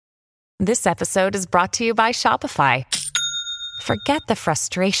This episode is brought to you by Shopify. Forget the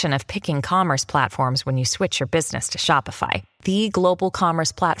frustration of picking commerce platforms when you switch your business to Shopify, the global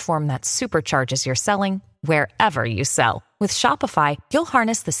commerce platform that supercharges your selling wherever you sell. With Shopify, you'll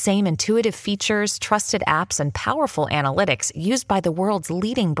harness the same intuitive features, trusted apps, and powerful analytics used by the world's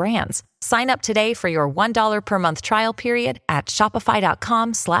leading brands. Sign up today for your $1 per month trial period at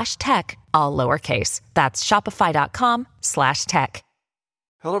shopify.com/tech, all lowercase. That's shopify.com/tech.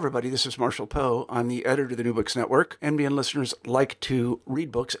 Hello, everybody. This is Marshall Poe. I'm the editor of the New Books Network. NBN listeners like to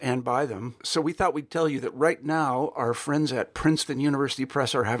read books and buy them. So we thought we'd tell you that right now, our friends at Princeton University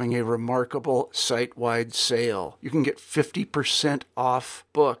Press are having a remarkable site-wide sale. You can get 50% off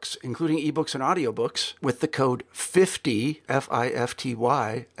books, including ebooks and audiobooks, with the code 50,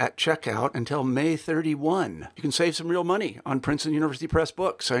 F-I-F-T-Y, at checkout until May 31. You can save some real money on Princeton University Press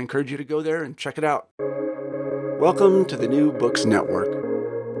books. I encourage you to go there and check it out. Welcome to the New Books Network.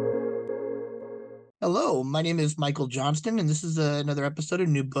 Hello, my name is Michael Johnston, and this is another episode of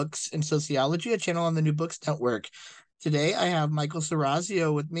New Books in Sociology, a channel on the New Books Network. Today, I have Michael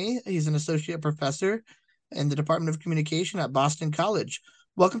Serazio with me. He's an associate professor in the Department of Communication at Boston College.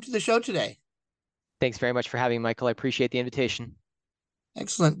 Welcome to the show today. Thanks very much for having me, Michael. I appreciate the invitation.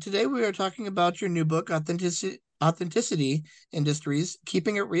 Excellent. Today, we are talking about your new book, Authenticity Industries,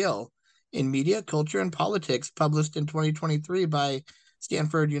 Keeping It Real in Media, Culture, and Politics, published in 2023 by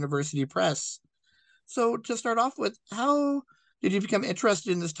Stanford University Press. So to start off with, how did you become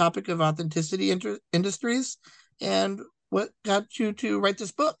interested in this topic of authenticity industries, and what got you to write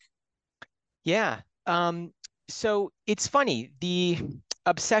this book? Yeah. So it's funny, the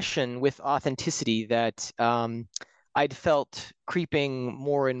obsession with authenticity that I'd felt creeping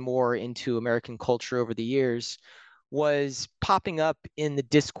more and more into American culture over the years was popping up in the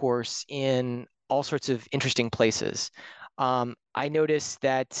discourse in all sorts of interesting places. I noticed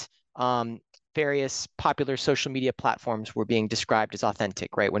that various popular social media platforms were being described as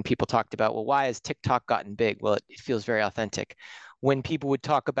authentic, right? When people talked about, well, why has TikTok gotten big? Well, it feels very authentic. When people would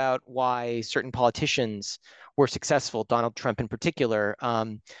talk about why certain politicians were successful, Donald Trump in particular,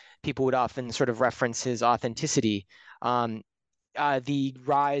 people would often sort of reference his authenticity. The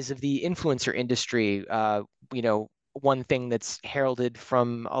rise of the influencer industry, one thing that's heralded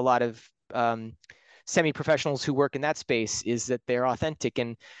from a lot of semi-professionals who work in that space is that they're authentic.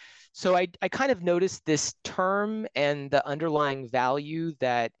 And so I kind of noticed this term and the underlying value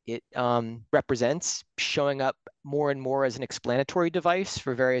that it represents showing up more and more as an explanatory device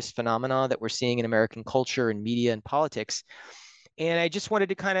for various phenomena that we're seeing in American culture and media and politics. And I just wanted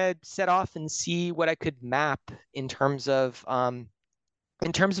to kind of set off and see what I could map in terms of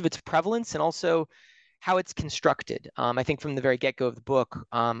its prevalence and also how it's constructed. I think from the very get-go of the book,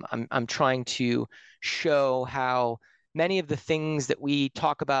 I'm trying to show how many of the things that we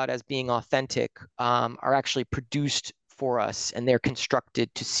talk about as being authentic are actually produced for us, and they're constructed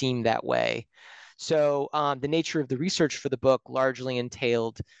to seem that way. So the nature of the research for the book largely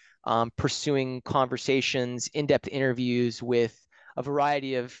entailed pursuing conversations, in-depth interviews with a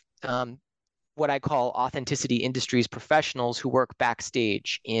variety of what I call authenticity industries professionals who work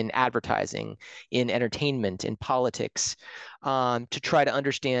backstage in advertising, in entertainment, in politics, to try to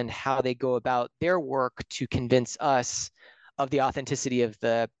understand how they go about their work to convince us of the authenticity of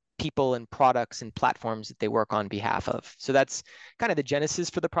the people and products and platforms that they work on behalf of. So that's kind of the genesis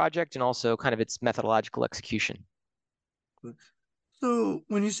for the project and also kind of its methodological execution. So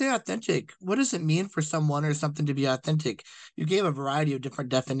when you say authentic, what does it mean for someone or something to be authentic? You gave a variety of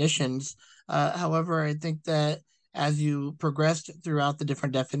different definitions. However, I think that as you progressed throughout the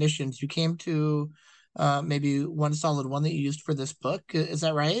different definitions, you came to maybe one solid one that you used for this book. Is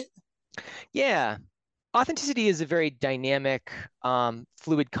that right? Yeah. Authenticity is a very dynamic,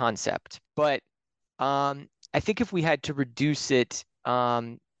 fluid concept. But I think if we had to reduce it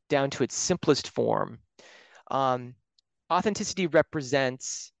down to its simplest form, authenticity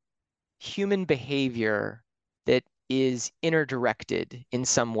represents human behavior that is inner-directed in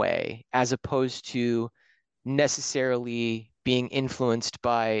some way, as opposed to necessarily being influenced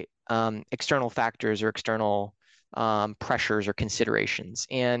by external factors or external pressures or considerations.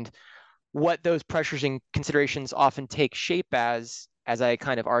 And what those pressures and considerations often take shape as I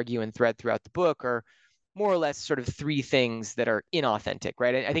kind of argue and thread throughout the book, are more or less sort of three things that are inauthentic,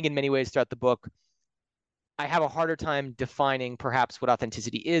 right? I think in many ways throughout the book, I have a harder time defining perhaps what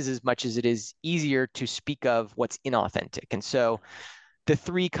authenticity is as much as it is easier to speak of what's inauthentic. And so the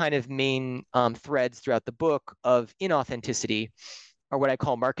three kind of main threads throughout the book of inauthenticity are what I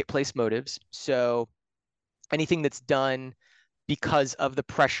call marketplace motives. So anything that's done because of the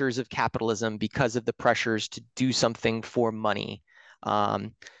pressures of capitalism, because of the pressures to do something for money.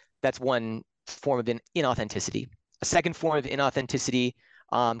 That's one form of inauthenticity. A second form of inauthenticity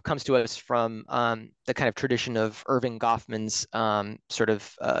comes to us from the kind of tradition of Irving Goffman's sort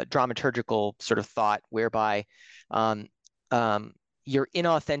of dramaturgical sort of thought, whereby um, you're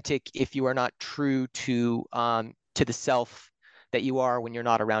inauthentic if you are not true to the self that you are when you're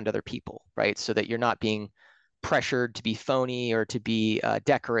not around other people, right? So that you're not being pressured to be phony or to be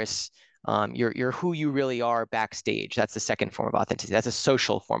decorous. You're who you really are backstage. That's the second form of authenticity. That's a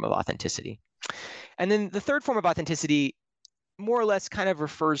social form of authenticity. And then the third form of authenticity more or less kind of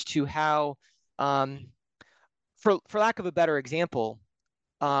refers to how, for lack of a better example,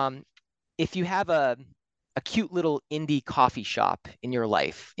 um, if you have a cute little indie coffee shop in your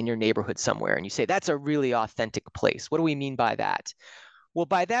life, in your neighborhood somewhere, and you say, that's a really authentic place. What do we mean by that? Well,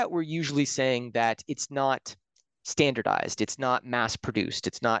 by that, we're usually saying that it's not standardized, it's not mass produced,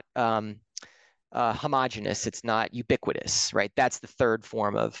 it's not homogenous, it's not ubiquitous, right? That's the third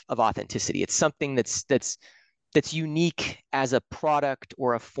form of authenticity. It's something that's unique as a product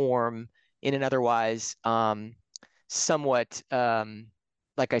or a form in an otherwise somewhat,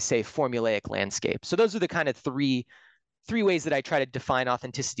 like I say, formulaic landscape. So those are the kind of three ways that I try to define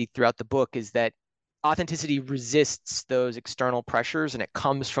authenticity throughout the book. Is that authenticity resists those external pressures, and it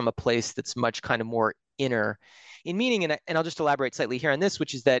comes from a place that's much kind of more inner in meaning. And I'll just elaborate slightly here on this,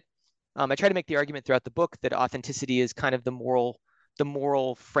 which is that I try to make the argument throughout the book that authenticity is kind of the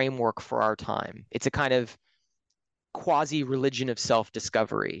moral framework for our time. It's a kind of quasi-religion of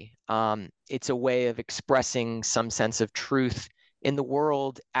self-discovery. It's a way of expressing some sense of truth in the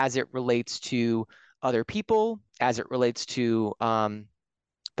world as it relates to other people, as it relates to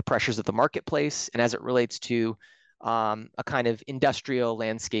the pressures of the marketplace, and as it relates to a kind of industrial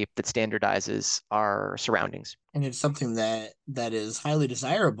landscape that standardizes our surroundings. And it's something that is highly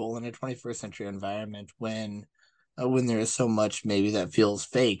desirable in a 21st century environment when there is so much maybe that feels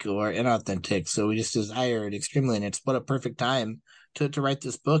fake or inauthentic. So we just desire it extremely, and it's what a perfect time to write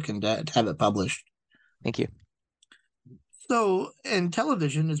this book and to have it published. Thank you. So, and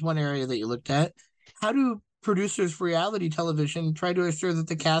television is one area that you looked at. How do producers for reality television try to ensure that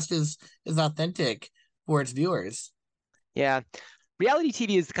the cast is authentic for its viewers? Yeah. Reality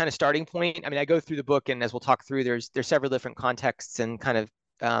TV is the kind of starting point. I mean, I go through the book, and as we'll talk through, there's several different contexts and kind of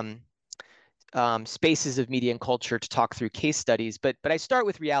spaces of media and culture to talk through case studies. But I start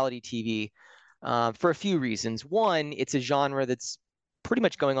with reality TV for a few reasons. One, it's a genre that's pretty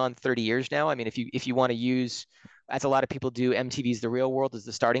much going on 30 years now. I mean, if you want to use, as a lot of people do, MTV's The Real World as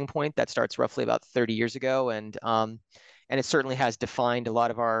the starting point, that starts roughly about 30 years ago, and it certainly has defined a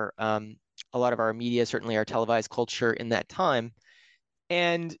lot of our media, certainly our televised culture in that time.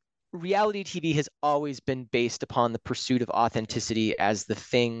 And reality TV has always been based upon the pursuit of authenticity as the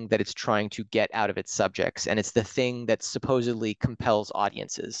thing that it's trying to get out of its subjects. And it's the thing that supposedly compels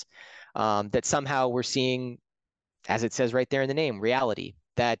audiences. That somehow we're seeing, as it says right there in the name, reality.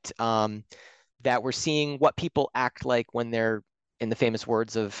 That we're seeing what people act like when they're, in the famous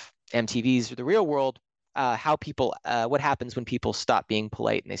words of MTV's The Real World, what happens when people stop being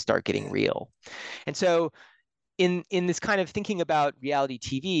polite and they start getting real. And so in this kind of thinking about reality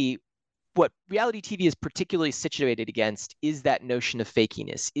TV, what reality TV is particularly situated against is that notion of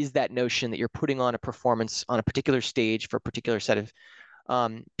fakiness, is that notion that you're putting on a performance on a particular stage for a particular set of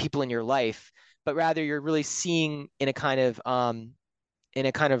people in your life, but rather you're really seeing in a kind of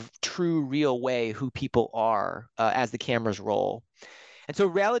true, real way who people are as the cameras roll. And so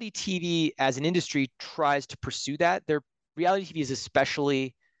reality TV as an industry tries to pursue that. Reality TV is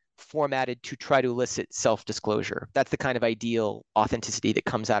especially formatted to try to elicit self-disclosure. That's the kind of ideal authenticity that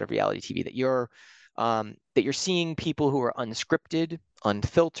comes out of reality TV, that you're seeing people who are unscripted,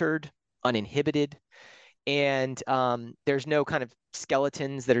 unfiltered, uninhibited, and there's no kind of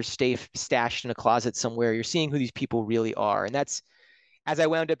skeletons that are stashed in a closet somewhere. You're seeing who these people really are. And that's, as I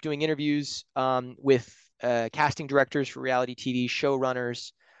wound up doing interviews with casting directors for reality TV,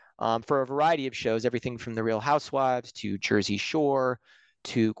 showrunners for a variety of shows, everything from The Real Housewives to Jersey Shore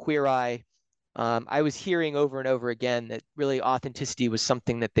to Queer Eye, I was hearing over and over again that really authenticity was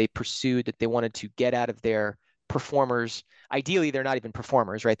something that they pursued, that they wanted to get out of their performers. Ideally, they're not even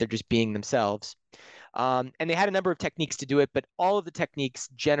performers, right? They're just being themselves. And they had a number of techniques to do it, but all of the techniques,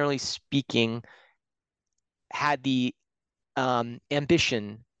 generally speaking, had the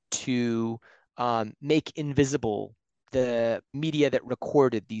ambition to make invisible the media that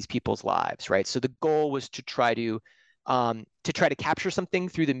recorded these people's lives, right? So the goal was to try to capture something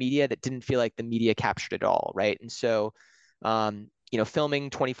through the media that didn't feel like the media captured it all, right? And so, filming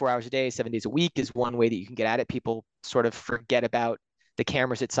 24 hours a day, 7 days a week is one way that you can get at it. People sort of forget about the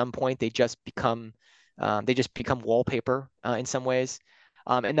cameras at some point. They just become wallpaper in some ways.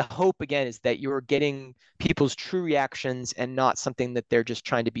 And the hope, again, is that you're getting people's true reactions and not something that they're just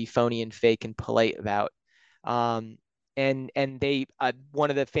trying to be phony and fake and polite about. And they one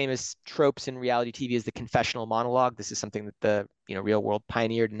of the famous tropes in reality TV is the confessional monologue. This is something that the Real World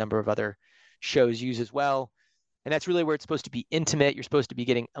pioneered. A number of other shows use as well. And that's really where it's supposed to be intimate. You're supposed to be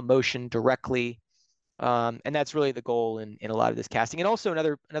getting emotion directly. And that's really the goal in a lot of this casting. And also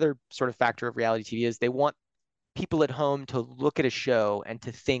another sort of factor of reality TV is they want people at home to look at a show and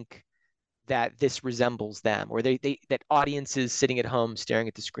to think that this resembles them, or that audiences sitting at home staring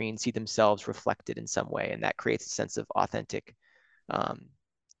at the screen see themselves reflected in some way, and that creates a sense of authentic. Um,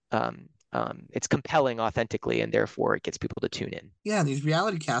 it's compelling authentically, and therefore it gets people to tune in. Yeah, these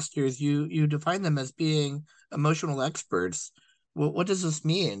reality casters, you define them as being emotional experts. What does this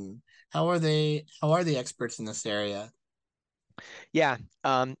mean? How are they experts in this area? Yeah, it's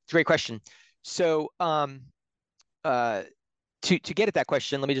a great question. So uh, to get at that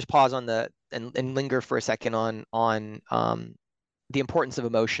question, let me just pause on and linger for a second on the importance of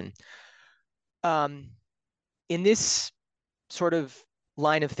emotion. Um, in this sort of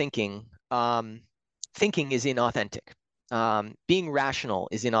line of thinking, thinking is inauthentic. Being rational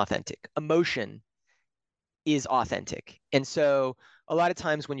is inauthentic. Emotion is authentic. And so a lot of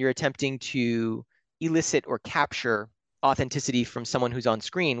times when you're attempting to elicit or capture authenticity from someone who's on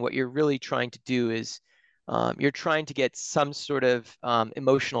screen, what you're really trying to do is you're trying to get some sort of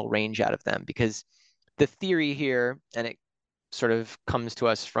emotional range out of them, because the theory here, and it sort of comes to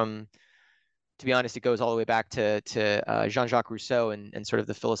us from, to be honest, it goes all the way back to Jean-Jacques Rousseau and sort of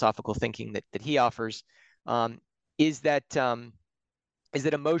the philosophical thinking that he offers, um, is that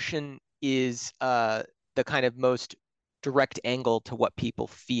emotion is the kind of most direct angle to what people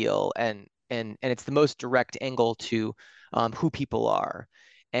feel, and it's the most direct angle to who people are,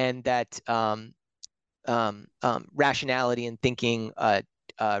 and that rationality and thinking are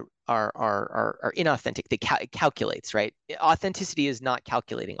inauthentic. It calculates, right? Authenticity is not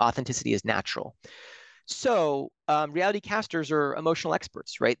calculating. Authenticity is natural. So reality casters are emotional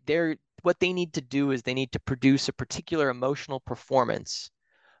experts, right? What they need to do is they need to produce a particular emotional performance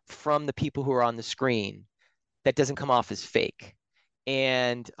from the people who are on the screen that doesn't come off as fake.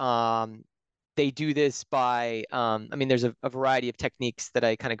 And they do this by, there's a variety of techniques that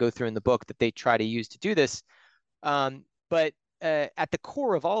I kind of go through in the book that they try to use to do this. But at the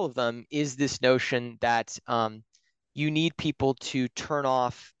core of all of them is this notion that you need people to turn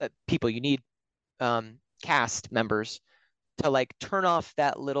off you need cast members to like turn off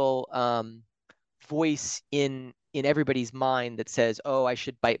that little voice in everybody's mind that says, "Oh, I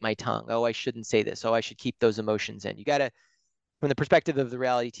should bite my tongue. Oh, I shouldn't say this. Oh, I should keep those emotions in." You got to, from the perspective of the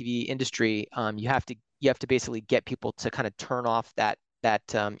reality TV industry, you have to basically get people to kind of turn off that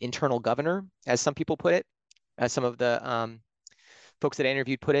internal governor, as some people put it, as some of the folks that I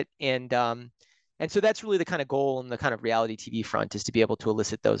interviewed put it, and so that's really the kind of goal in the kind of reality TV front, is to be able to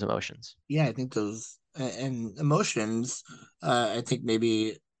elicit those emotions. Yeah, I think those and emotions. I think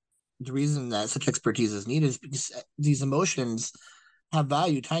maybe the reason that such expertise is needed is because these emotions have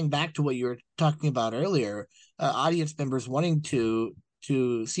value. Tying back to what you were talking about earlier, audience members wanting to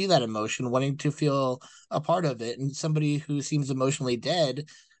see that emotion, wanting to feel a part of it, and somebody who seems emotionally dead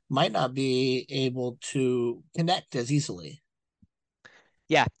might not be able to connect as easily.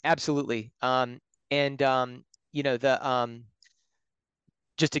 Yeah, absolutely. And the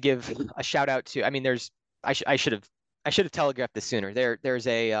just to give a shout out to, there's I should have telegraphed this sooner. There's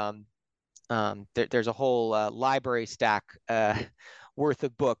a whole library stack worth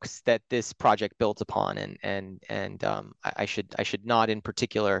of books that this project builds upon, and I should nod in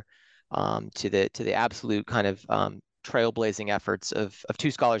particular to the absolute kind of trailblazing efforts of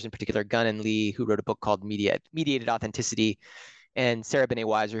two scholars in particular, Gunn and Lee, who wrote a book called Mediated Authenticity, and Sarah Benet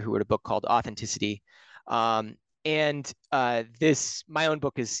Weiser, who wrote a book called Authenticity. And this, my own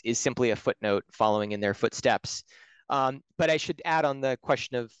book, is simply a footnote following in their footsteps. But I should add, on the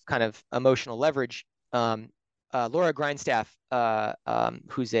question of kind of emotional leverage, Laura Grindstaff, who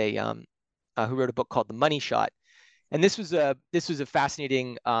wrote a book called The Money Shot, and this was a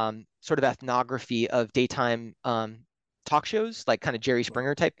fascinating sort of ethnography of daytime talk shows, like kind of Jerry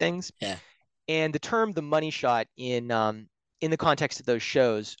Springer type things. Yeah. And the term "the money shot" in the context of those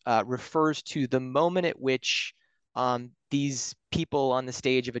shows refers to the moment at which these people on the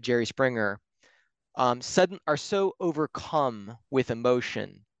stage of a Jerry Springer are so overcome with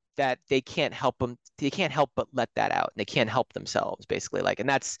emotion that they can't help but let that out. They can't help themselves, basically. Like, and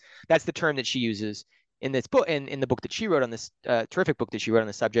that's the term that she uses in this book, in the book that she wrote on this terrific book that she wrote on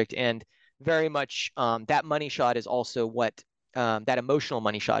the subject. And very much that money shot is also what that emotional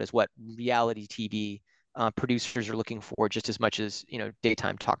money shot is what reality TV producers are looking for just as much as,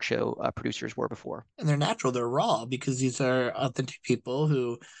 daytime talk show producers were before. And they're natural, they're raw, because these are authentic people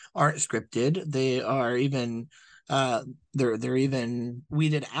who aren't scripted. They are even they're even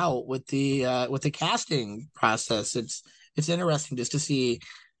weeded out with the casting process. It's interesting just to see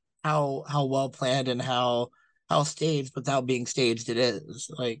how well planned and how staged without being staged it is.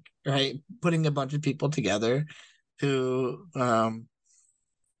 Like, right, putting a bunch of people together who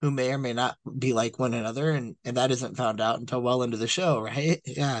who may or may not be like one another, and that isn't found out until well into the show, right?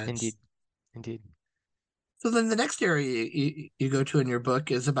 Yeah, Indeed, it's indeed. so then the next area you go to in your book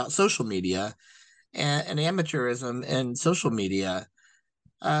is about social media and amateurism and social media.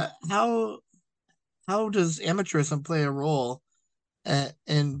 Uh, how how does amateurism play a role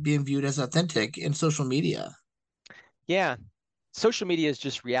in being viewed as authentic in social media? Yeah. Social media is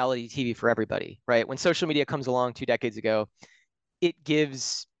just reality TV for everybody, right? When social media comes along 2 decades ago, it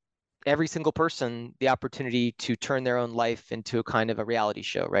gives every single person the opportunity to turn their own life into a kind of a reality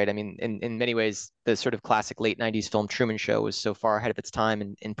show, right? I mean, in many ways, the sort of classic late 90s film Truman Show was so far ahead of its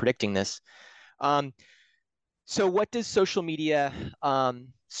time in predicting this. Um, so what does social media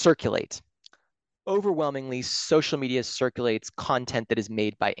circulate? Overwhelmingly, social media circulates content that is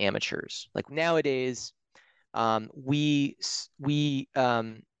made by amateurs. Like nowadays, we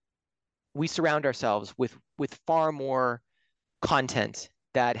surround ourselves with far more content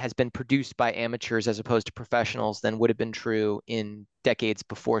that has been produced by amateurs as opposed to professionals than would have been true in decades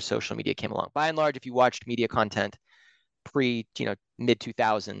before social media came along. By and large, if you watched media content pre, mid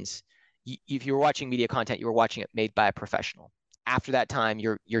 2000s, if you were watching media content, you were watching it made by a professional. After that time,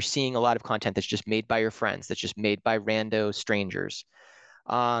 you're seeing a lot of content that's just made by your friends, that's just made by rando strangers.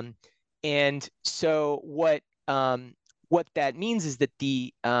 And so what that means is that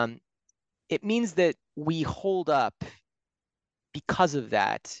it means that we hold up, because of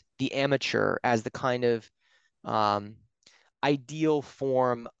that, the amateur as the kind of um, ideal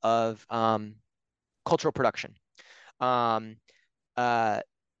form of cultural production. Um, uh,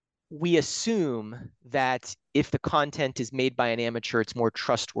 we assume that if the content is made by an amateur, it's more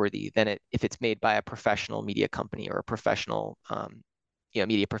trustworthy than if it's made by a professional media company or a professional,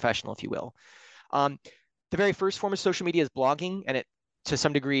 media professional, if you will. The very first form of social media is blogging, and it, to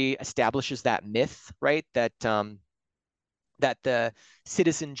some degree, establishes that myth, right? That the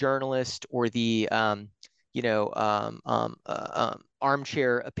citizen journalist or the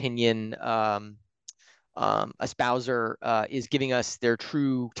armchair opinion espouser is giving us their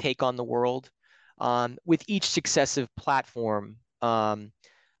true take on the world. With each successive platform, a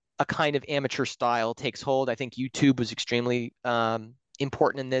kind of amateur style takes hold. I think YouTube was extremely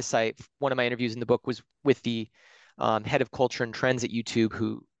important in this. One of my interviews in the book was with the head of culture and trends at YouTube,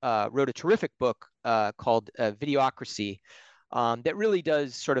 who wrote a terrific book called Videocracy, that really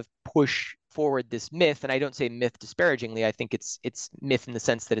does sort of push forward this myth. And I don't say myth disparagingly. I think it's myth in the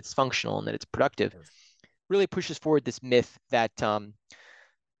sense that it's functional and that it's productive. Really pushes forward this myth that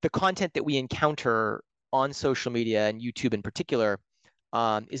the content that we encounter on social media and YouTube in particular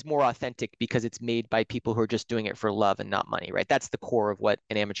is more authentic because it's made by people who are just doing it for love and not money, right? That's the core of what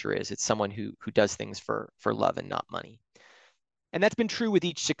an amateur is. It's someone who does things for love and not money. And that's been true with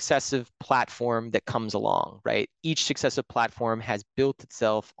each successive platform that comes along, right? Each successive platform has built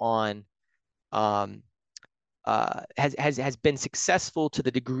itself on, has been successful to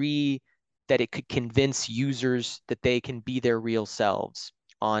the degree that it could convince users that they can be their real selves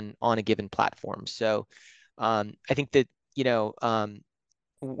on a given platform. So I think that,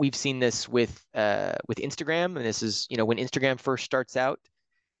 we've seen this with Instagram, and this is, when Instagram first starts out,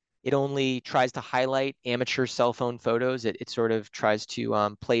 it only tries to highlight amateur cell phone photos. It sort of tries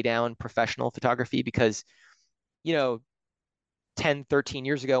to play down professional photography because, 10, 13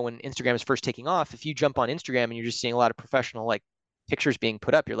 years ago when Instagram was first taking off, if you jump on Instagram and you're just seeing a lot of professional like pictures being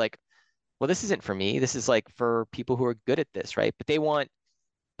put up, you're like, well, this isn't for me. This is like for people who are good at this, right?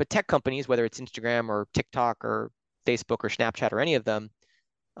 But tech companies, whether it's Instagram or TikTok or Facebook or Snapchat or any of them,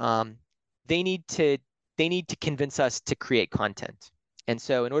 um, they need to convince us to create content. And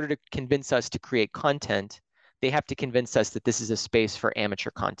so in order to convince us to create content, they have to convince us that this is a space for amateur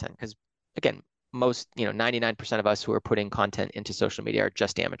content. Because again, most, 99% of us who are putting content into social media are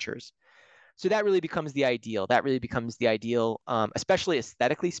just amateurs. So that really becomes the ideal. That really becomes the ideal, especially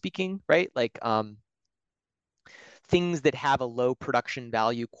aesthetically speaking, right? Like things that have a low production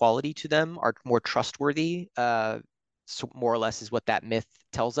value quality to them are more trustworthy. So more or less is what that myth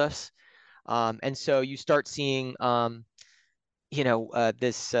tells us. And so you start seeing,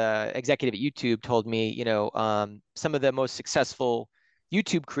 this executive at YouTube told me, some of the most successful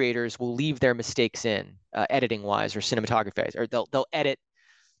YouTube creators will leave their mistakes in, editing wise or cinematography wise, or they'll edit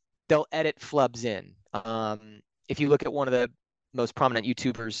flubs in. If you look at one of the most prominent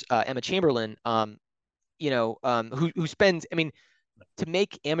YouTubers, Emma Chamberlain, who spends, I mean, to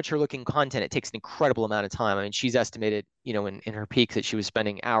make amateur looking content, it takes an incredible amount of time. I mean, she's estimated, in her peak that she was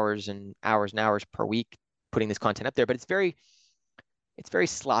spending hours and hours and hours per week putting this content up there, but it's very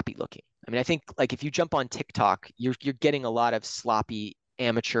sloppy looking. I mean, I think like if you jump on TikTok, you're getting a lot of sloppy,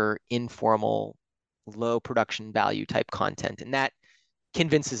 amateur, informal, low production value type content, and that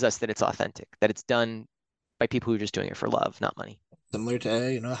convinces us that it's authentic, that it's done by people who are just doing it for love, not money. Similar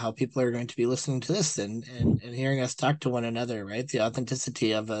to how people are going to be listening to this and hearing us talk to one another, right? The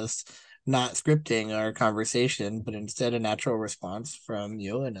authenticity of us not scripting our conversation, but instead a natural response from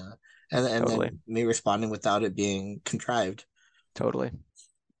you and Totally, then me responding without it being contrived. totally.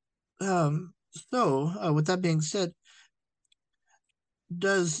 With that being said,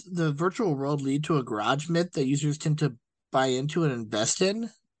 does the virtual world lead to a garage myth that users tend to buy into and invest in?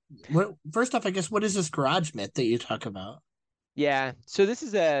 What first off, I guess, what is this garage myth that you talk about? Yeah. So this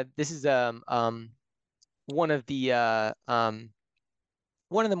is one of the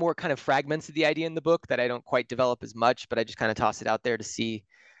one of the more kind of fragments of the idea in the book that I don't quite develop as much, but I just kind of toss it out there to see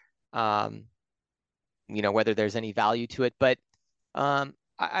um, whether there's any value to it. But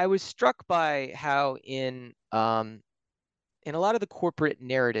I was struck by how in a lot of the corporate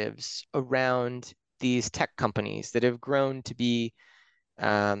narratives around these tech companies that have grown to be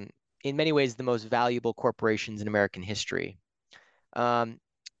um, in many ways the most valuable corporations in American history. Um,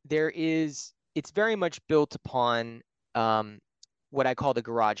 it's very much built upon um, what I call the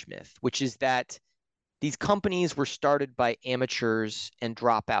garage myth, which is that these companies were started by amateurs and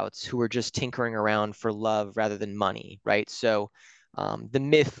dropouts who were just tinkering around for love rather than money, right? So the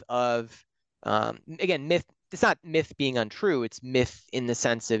myth of, again, myth, it's not myth being untrue, it's myth in the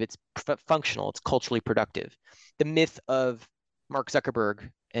sense of it's functional, it's culturally productive. The myth of Mark Zuckerberg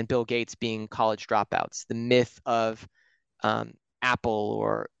and Bill Gates being college dropouts, the myth of um, Apple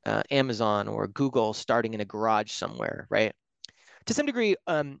or Amazon or Google starting in a garage somewhere, right? To some degree,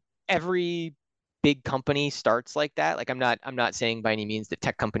 every big company starts like that. Like I'm not saying by any means that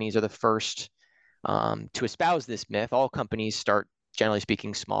tech companies are the first to espouse this myth. All companies start, generally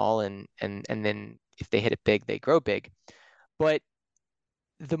speaking, small, and then if they hit it big, they grow big. But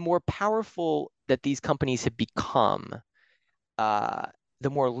the more powerful that these companies have become, uh, the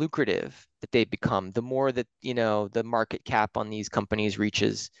more lucrative that they become, the more that, the market cap on these companies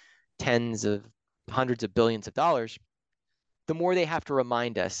reaches tens of hundreds of billions of dollars, the more they have to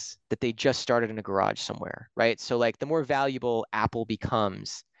remind us that they just started in a garage somewhere, right? So like the more valuable Apple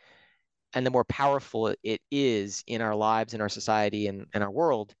becomes and the more powerful it is in our lives, in our society, and our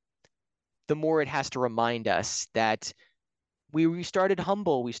world, the more it has to remind us that we started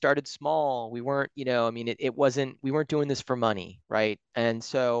humble, we started small, we weren't, I mean, it wasn't, we weren't doing this for money, right? And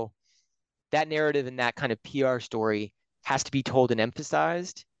so that narrative and that kind of PR story has to be told and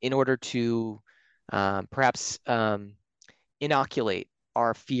emphasized in order to perhaps inoculate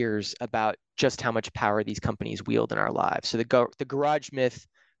our fears about just how much power these companies wield in our lives. So the garage myth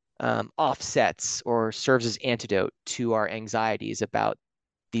offsets or serves as antidote to our anxieties about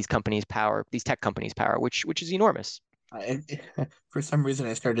these companies' power, these tech companies' power, which is enormous. I, for some reason,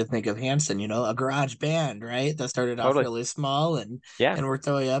 I started to think of Hanson, a garage band, right? That started off Totally. really small Yeah. and worked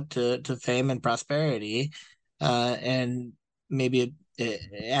their way up to fame and prosperity, and maybe it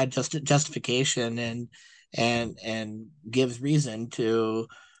add justification and gives reason to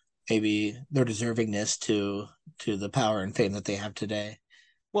maybe their deservingness to the power and fame that they have today.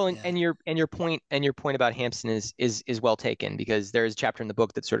 Well, and, Yeah. and your point about Hampson is well taken because there is a chapter in the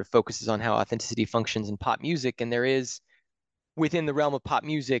book that sort of focuses on how authenticity functions in pop music, and there is within the realm of pop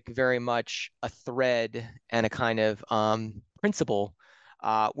music very much a thread and a kind of principle,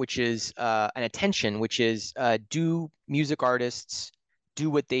 which is an attention, which is do music artists do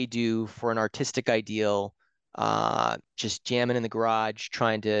what they do for an artistic ideal, just jamming in the garage,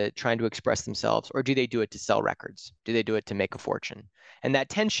 trying to express themselves, or do they do it to sell records? Do they do it to make a fortune? And that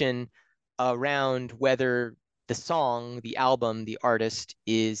tension around whether the song, the album, the artist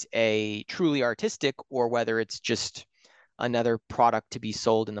is a truly artistic or whether it's just another product to be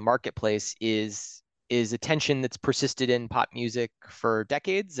sold in the marketplace is a tension that's persisted in pop music for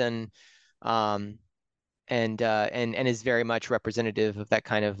decades um and is very much representative of that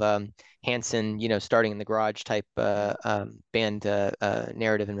kind of Hanson, starting in the garage type band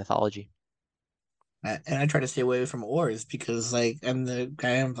narrative and mythology. And I try to stay away from ors because like I'm the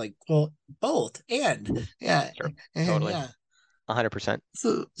guy I'm like, well, both and yeah, Sure. and Totally. yeah. 100%.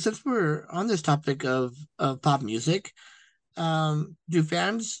 So since we're on this topic of pop music, Do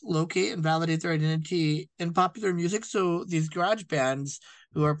fans locate and validate their identity in popular music? So these garage bands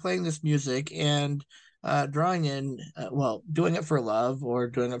who are playing this music and drawing in, well, doing it for love or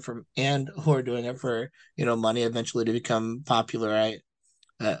doing it for or doing it for money eventually to become popular, right?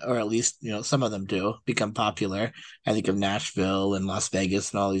 Or at least some of them do become popular. I think of Nashville and Las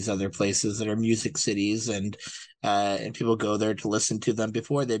Vegas and all these other places that are music cities, and people go there to listen to them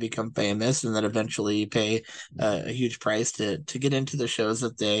before they become famous, and then eventually pay a huge price to get into the shows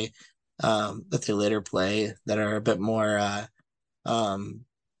that they later play that are a bit more um,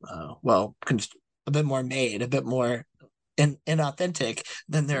 well, a bit more made, a bit more inauthentic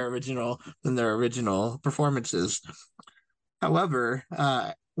than their original performances. However,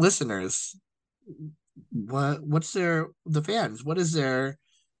 listeners, what's the fans? What is their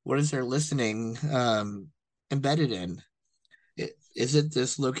listening embedded in? Is it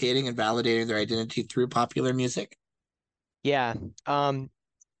this locating and validating their identity through popular music? Yeah,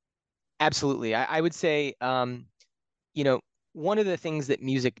 absolutely. I would say, you know, one of the things that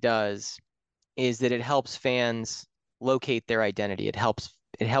music does is that it helps fans locate their identity. It helps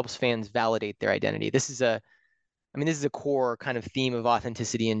fans validate their identity. This is a core kind of theme of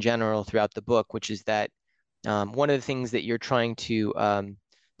authenticity in general throughout the book, which is that one of the things that you're trying to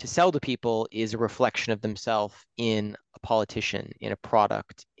sell to people is a reflection of themselves in a politician, in a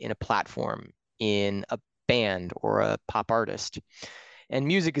product, in a platform, in a band or a pop artist. And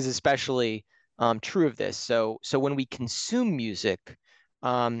music is especially true of this. So when we consume music,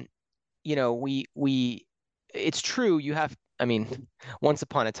 um, we it's true. Once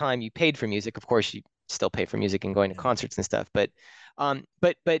upon a time you paid for music. Of course, you still pay for music and going to concerts and stuff. But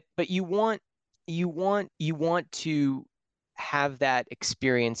you want to have that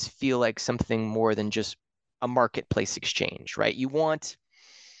experience feel like something more than just a marketplace exchange, right? You want,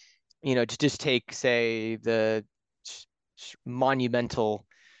 to just take, say, the monumental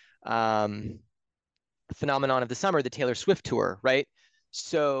um, phenomenon of the summer, the Taylor Swift tour, right?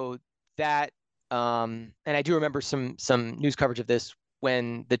 So that, and I do remember some news coverage of this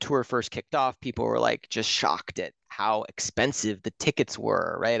when the tour first kicked off. People were like just shocked at how expensive the tickets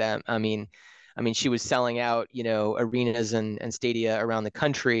were, right? I mean, she was selling out, arenas and stadia around the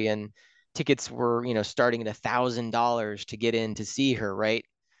country, and tickets were, starting at $1,000 to get in to see her, right?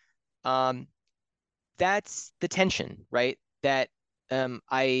 Um, that's the tension, right? That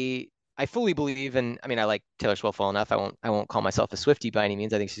I fully believe, and I mean, I like Taylor Swift well enough. I won't call myself a Swiftie by any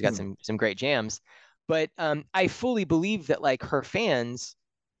means. I think she's got Hmm. some great jams, but I fully believe that like her fans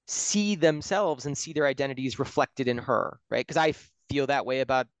see themselves and see their identities reflected in her, right? Because I feel that way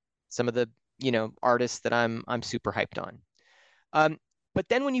about some of the artists that I'm super hyped on. Um, but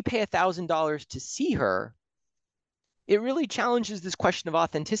then when you pay $1,000 to see her, it really challenges this question of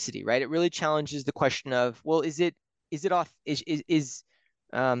authenticity, right? It really challenges the question of, well, is this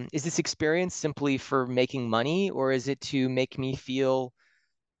experience simply for making money, or is it to make me feel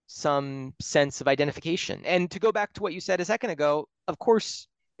some sense of identification? And to go back to what you said a second ago, of course,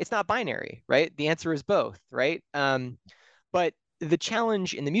 it's not binary, right? The answer is both, right? But the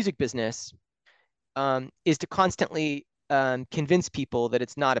challenge in the music business is to constantly convince people that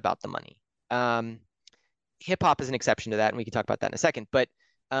it's not about the money. Um, Hip hop is an exception to that, and we can talk about that in a second. But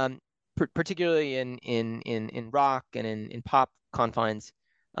um, particularly in rock and in pop confines,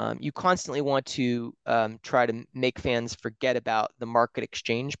 you constantly want to try to make fans forget about the market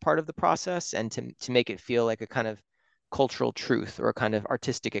exchange part of the process, and to make it feel like a kind of cultural truth or a kind of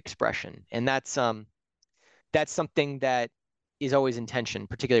artistic expression. And that's something that is always in tension,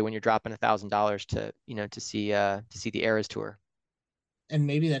 particularly when you're dropping $1,000 to see the Eras tour. And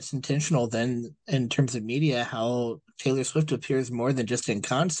maybe that's intentional then in terms of media, how Taylor Swift appears more than just in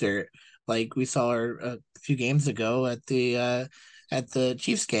concert. Like we saw her a few games ago at the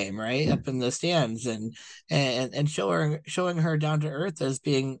Chiefs game, right? Up in the stands, and showing her down to earth as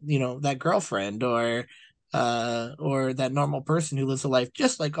being, that girlfriend or that normal person who lives a life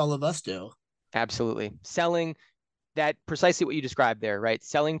just like all of us do. Absolutely. Selling that precisely what you described there, right?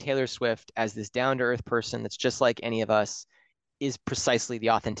 Selling Taylor Swift as this down to earth person that's just like any of us is precisely the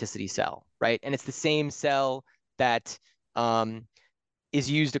authenticity sell, right? And it's the same sell that um, is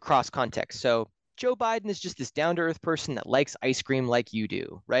used across context. So Joe Biden is just this down to earth person that likes ice cream like you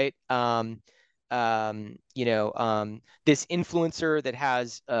do, right? This influencer that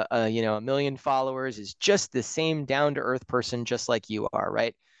has a million followers is just the same down to earth person, just like you are,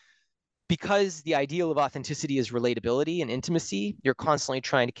 right? Because the ideal of authenticity is relatability and intimacy, you're constantly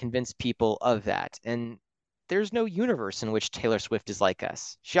trying to convince people of that. And there's no universe in which Taylor Swift is like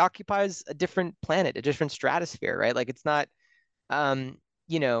us. She occupies a different planet, a different stratosphere, right? Like it's not, um,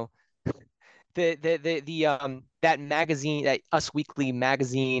 you know, that magazine, that Us Weekly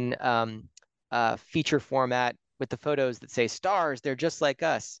magazine feature format with the photos that say stars, they're just like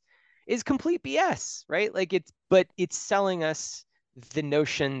us, is complete BS, right? But it's selling us the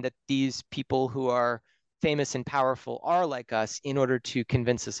notion that these people who are famous and powerful are like us in order to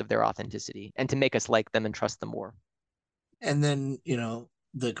convince us of their authenticity and to make us like them and trust them more. And then,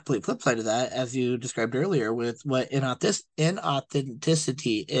 the complete flip side of that, as you described earlier, with what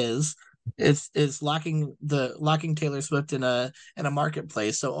inauthenticity is locking Taylor Swift in a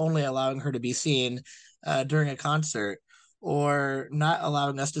marketplace, so only allowing her to be seen during a concert, or not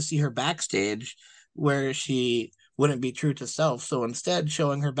allowing us to see her backstage where she wouldn't be true to self. So instead,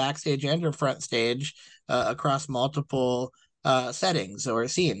 showing her backstage and her front stage across multiple settings or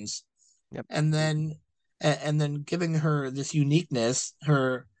scenes, Yep. and then giving her this uniqueness,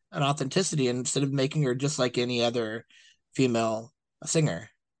 her an authenticity, instead of making her just like any other female singer.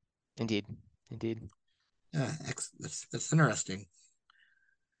 Indeed. Indeed. Yeah, that's interesting.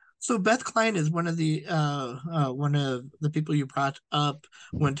 So Beth Klein is one of the people you brought up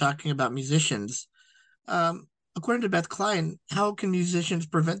when talking about musicians. According to Beth Klein, how can musicians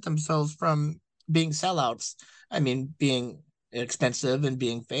prevent themselves from being sellouts? I mean, being expensive and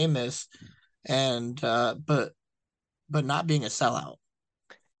being famous, and but not being a sellout.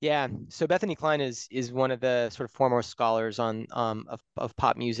 Yeah. So Bethany Klein is one of the sort of foremost scholars on of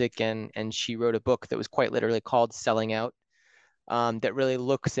pop music, and she wrote a book that was quite literally called Selling Out, that really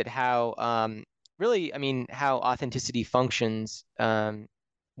looks at how really, I mean, how authenticity functions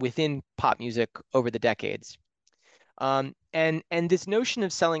within pop music over the decades. And this notion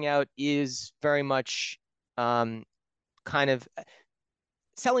of selling out is very much kind of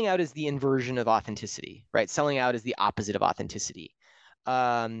selling out is the inversion of authenticity, right? Selling out is the opposite of authenticity.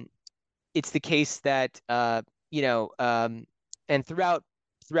 Um, it's the case that you know, and throughout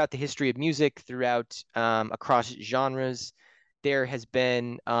the history of music, throughout across genres, there has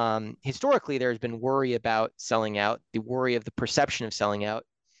been historically there has been worry about selling out, the worry of the perception of selling out,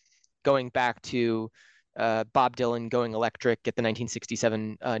 going back to Bob Dylan going electric at the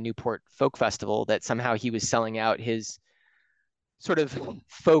 1967 Newport Folk Festival, that somehow he was selling out his sort of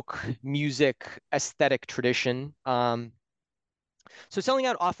folk music aesthetic tradition. So selling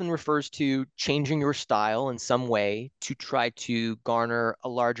out often refers to changing your style in some way to try to garner a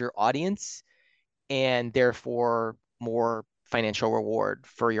larger audience and therefore more financial reward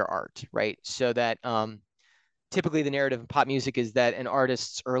for your art, right? So that typically the narrative in pop music is that an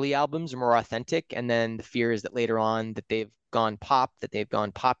artist's early albums are more authentic, and then the fear is that later on that they've gone pop, that they've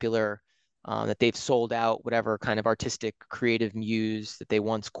gone popular, that they've sold out whatever kind of artistic creative muse that they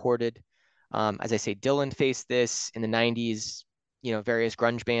once courted. As I say, Dylan faced this in the 90s. You know, various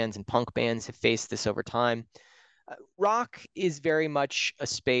grunge bands and punk bands have faced this over time. Rock is very much a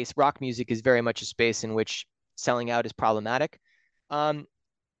space, rock music is very much a space in which selling out is problematic. Um,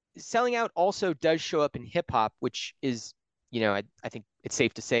 Selling out also does show up in hip hop, which is, I think it's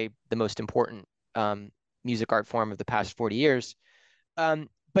safe to say the most important music art form of the past 40 years. But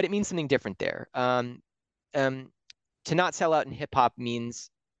it means something different there. Um, to not sell out in hip hop means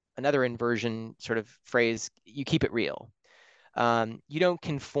another inversion sort of phrase, you keep it real. You don't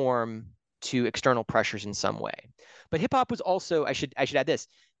conform to external pressures in some way. But hip hop was also, I should add this,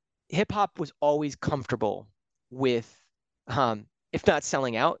 hip hop was always comfortable with, if not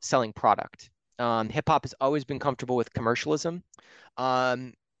selling out, selling product. Hip hop has always been comfortable with commercialism.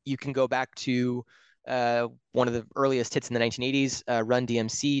 You can go back to one of the earliest hits in the 1980s. Run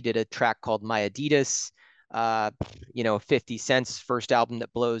DMC did a track called My Adidas. 50 Cent's first album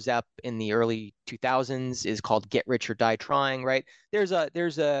that blows up in the early 2000s is called Get Rich or Die Trying, right? There's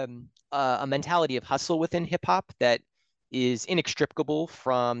a mentality of hustle within hip hop that is inextricable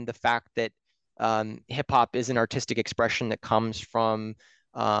from the fact that hip hop is an artistic expression that comes from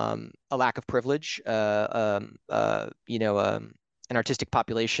a lack of privilege, an artistic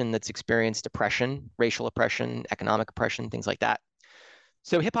population that's experienced oppression, racial oppression, economic oppression, things like that.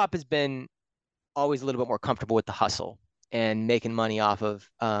 So hip hop has been always a little bit more comfortable with the hustle and making money off of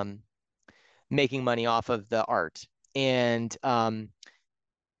the art. And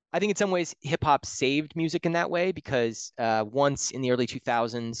I think in some ways hip hop saved music in that way, because once in the early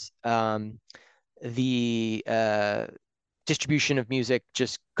 2000s, the distribution of music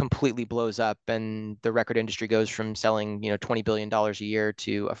just completely blows up, and the record industry goes from selling, $20 billion a year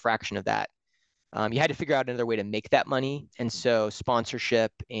to a fraction of that. You had to figure out another way to make that money. And so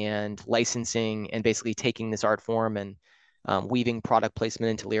sponsorship and licensing and basically taking this art form and weaving product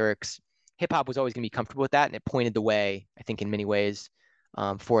placement into lyrics. Hip hop was always going to be comfortable with that, and it pointed the way, I think, in many ways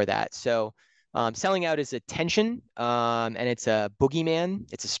for that. So selling out is a tension, and it's a boogeyman,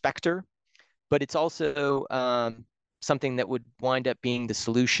 it's a specter but it's also something that would wind up being the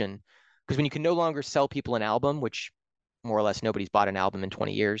solution. Because when you can no longer sell people an album, which more or less nobody's bought an album in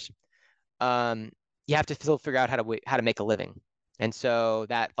 20 years, you have to still figure out how to make a living. And so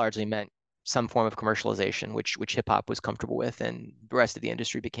that largely meant some form of commercialization, which hip hop was comfortable with, and the rest of the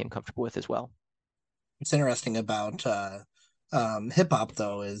industry became comfortable with as well. What's interesting about hip hop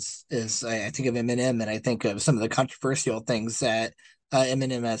though is I think of Eminem and I think of some of the controversial things that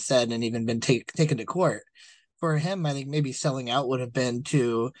Eminem has said and even been taken to court. For him, I think maybe selling out would have been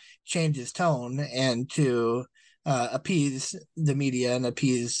to change his tone and to appease the media and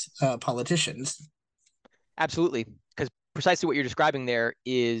appease politicians. Absolutely, because precisely what you're describing there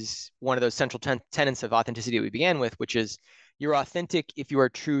is one of those central tenets of authenticity that we began with, which is you're authentic if you are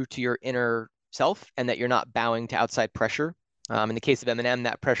true to your inner self and that you're not bowing to outside pressure. In the case of Eminem,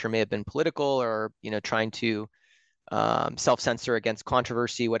 that pressure may have been political or trying to self-censor against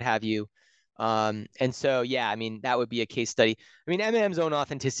controversy, what have you. And so, yeah, I mean, that would be a case study. I mean, Eminem's own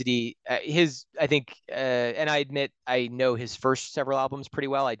authenticity, I think, and I admit I know his first several albums pretty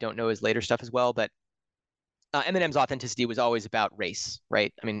well. I don't know his later stuff as well, but Eminem's authenticity was always about race,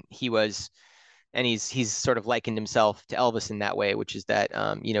 right? I mean, he's sort of likened himself to Elvis in that way, which is that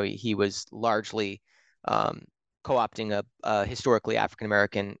he was largely um, co-opting a historically African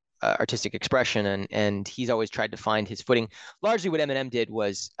American artistic expression, and he's always tried to find his footing. Largely, what Eminem did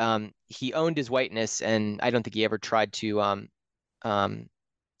was he owned his whiteness, and I don't think he ever tried to um,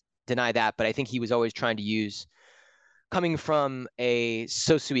 deny that, but I think he was always trying to use coming from a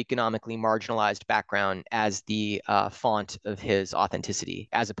socioeconomically marginalized background as the font of his authenticity,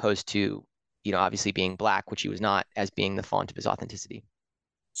 as opposed to, obviously being Black, which he was not, as being the font of his authenticity.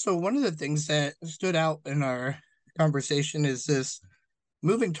 So one of the things that stood out in our conversation is this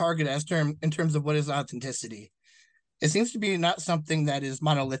moving target in terms of what is authenticity. It seems to be not something that is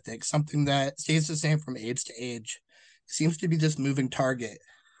monolithic, something that stays the same from age to age. It seems to be this moving target.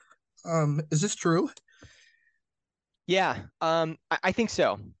 Is this true? Yeah, I think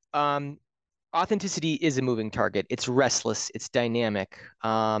so. Authenticity is a moving target. It's restless. It's dynamic.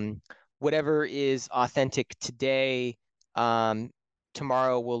 Whatever is authentic today,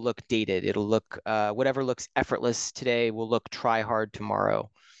 tomorrow will look dated. It'll look whatever looks effortless today will look try hard tomorrow.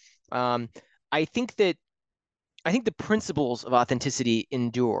 Um, I think that I think the principles of authenticity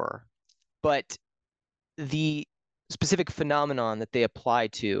endure, but the specific phenomenon that they apply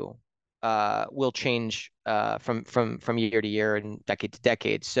to will change from year to year and decade to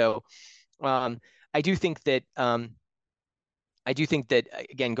decade. So um, I do think that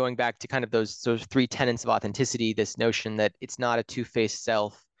again, going back to kind of those three tenets of authenticity, this notion that it's not a two-faced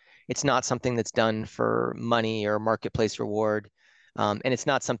self, it's not something that's done for money or marketplace reward, and it's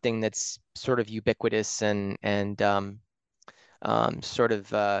not something that's sort of ubiquitous and sort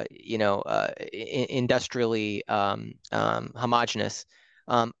of industrially homogenous.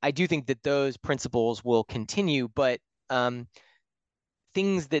 I do think that those principles will continue, but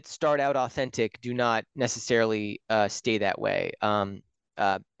things that start out authentic do not necessarily stay that way.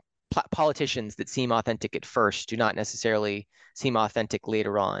 Uh, Politicians that seem authentic at first do not necessarily seem authentic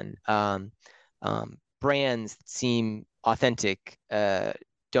later on. Brands that seem authentic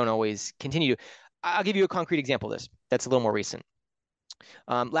don't always continue. I'll give you a concrete example of this that's a little more recent.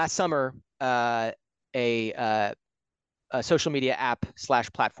 Last summer, a, uh, a social media app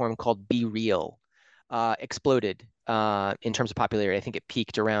 / platform called Be Real exploded in terms of popularity. I think it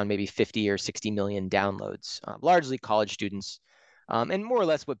peaked around maybe 50 or 60 million downloads, largely college students. And more or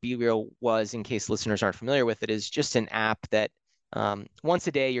less what Be Real was, in case listeners aren't familiar with it, is just an app that once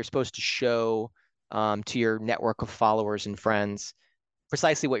a day you're supposed to show to your network of followers and friends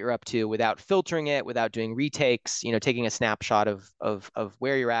precisely what you're up to without filtering it, without doing retakes, taking a snapshot of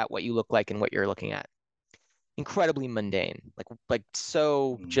where you're at, what you look like, and what you're looking at. Incredibly mundane, like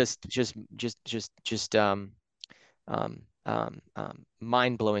so just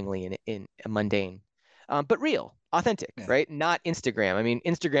mind-blowingly in mundane, but real, authentic, Yeah. right? Not Instagram. I mean,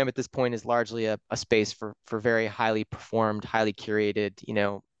 Instagram at this point is largely a space for very highly performed, highly curated,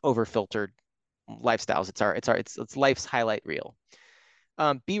 over-filtered lifestyles. It's life's highlight reel.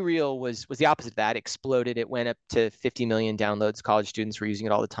 Be Real was the opposite of that. It exploded. It went up to 50 million downloads. College students were using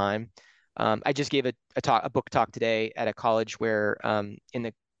it all the time. I just gave a book talk today at a college where in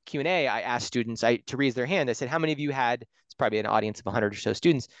the Q&A, I asked students to raise their hand. I said, how many of you had, it's probably an audience of 100 or so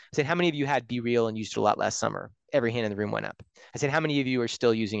students. I said, how many of you had Be Real and used it a lot last summer? Every hand in the room went up. I said, how many of you are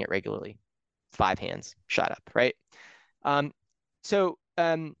still using it regularly? 5 hands shot up, right? So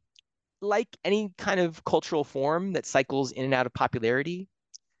like any kind of cultural form that cycles in and out of popularity,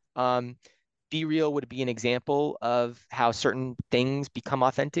 Be Real would be an example of how certain things become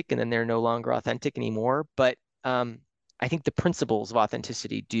authentic and then they're no longer authentic anymore. But I think the principles of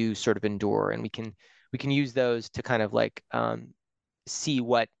authenticity do sort of endure, and we can use those to kind of like see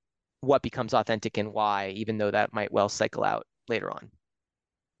what becomes authentic and why, even though that might well cycle out later on.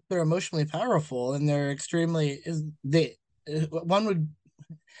 They're emotionally powerful, and they're extremely they one would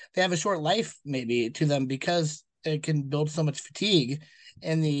they have a short life maybe to them because it can build so much fatigue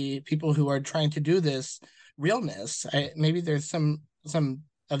in the people who are trying to do this realness. Maybe there's some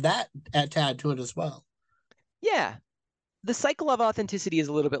of that tad to it as well. Yeah, the cycle of authenticity is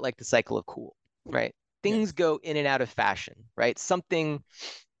a little bit like the cycle of cool, right? Things Yes. go in and out of fashion, right? Something,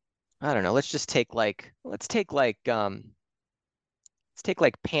 I don't know, let's take like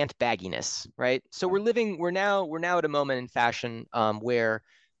pant bagginess, right? So we're now at a moment in fashion um, where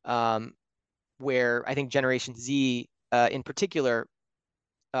I think Generation Z in particular,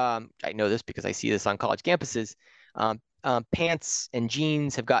 I know this because I see this on college campuses, pants and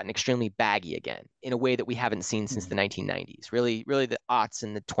jeans have gotten extremely baggy again in a way that we haven't seen since the 1990s. Really the aughts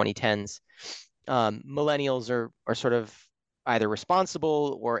and the 2010s. Millennials are sort of either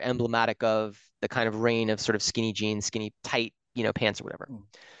responsible or emblematic of the kind of reign of sort of skinny jeans, skinny tight, pants or whatever.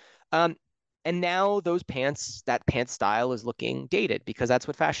 Um, and now that pants style is looking dated because that's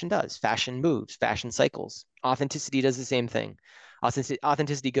what fashion does. Fashion moves, fashion cycles. Authenticity does the same thing.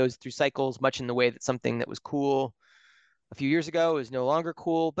 Authenticity goes through cycles, much in the way that something that was cool a few years ago is no longer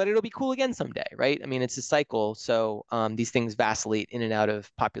cool, but it'll be cool again someday, right? I mean, it's a cycle. So these things vacillate in and out of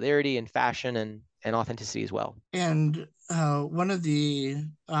popularity and fashion and authenticity as well. And one of the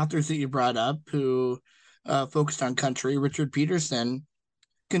authors that you brought up who focused on country, Richard Peterson,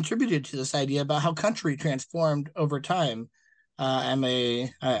 contributed to this idea about how country transformed over time. I'm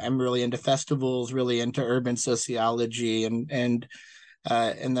really into festivals, really into urban sociology, and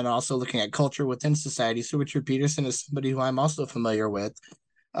then also looking at culture within society. So Richard Peterson is somebody who I'm also familiar with.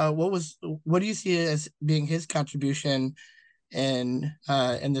 What do you see as being his contribution in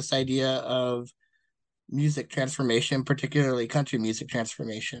this idea of music transformation, particularly country music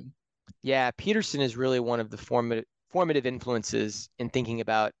transformation? Yeah, Peterson is really one of the formative influences in thinking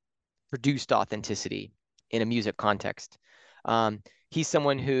about produced authenticity in a music context. He's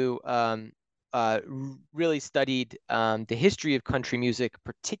someone who really studied the history of country music,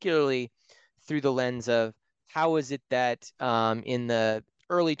 particularly through the lens of how is it that in the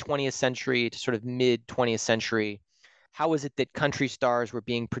early 20th century to sort of mid 20th century, how is it that country stars were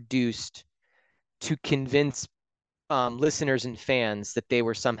being produced to convince listeners and fans that they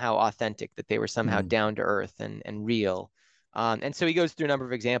were somehow authentic, that they were somehow down to earth and real. And so he goes through a number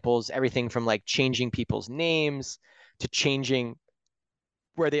of examples, everything from like changing people's names to changing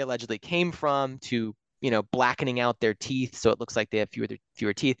where they allegedly came from to blackening out their teeth so it looks like they have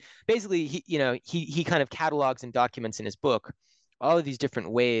fewer teeth. Basically, he kind of catalogs and documents in his book all of these different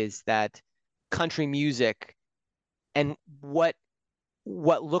ways that country music and what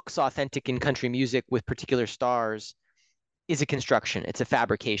looks authentic in country music with particular stars is a construction. It's a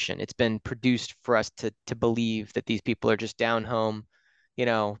fabrication. It's been produced for us to believe that these people are just down home,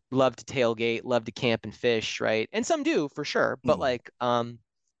 love to tailgate, love to camp and fish, right? And some do for sure, but like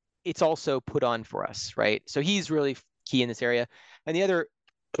it's also put on for us, right? So he's really key in this area. And the other,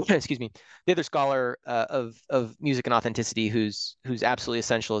 excuse me, the other scholar of music and authenticity who's absolutely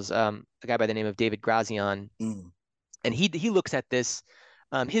essential is a guy by the name of David Grazian, and he looks at this.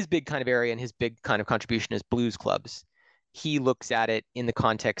 His big kind of area and his big kind of contribution is blues clubs. He looks at it in the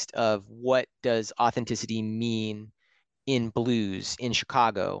context of what does authenticity mean in blues in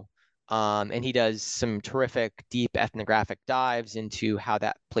Chicago. And he does some terrific deep ethnographic dives into how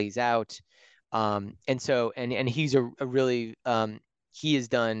that plays out. And he's a really he has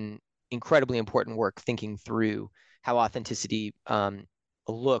done incredibly important work thinking through how authenticity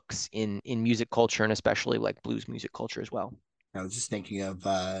looks in music culture and especially like blues music culture as well. I was just thinking of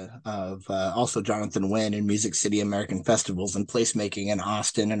also Jonathan Wynn and Music City American festivals and placemaking in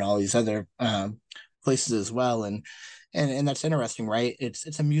Austin and all these other places as well. And that's interesting, right?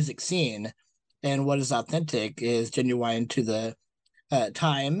 It's a music scene, and what is authentic is genuine to the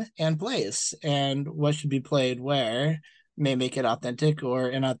time and place, and what should be played where may make it authentic or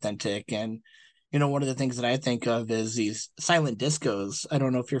inauthentic. And one of the things that I think of is these silent discos. I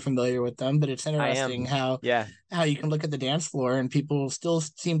don't know if you're familiar with them, but it's I interesting am, how yeah. you can look at the dance floor and people still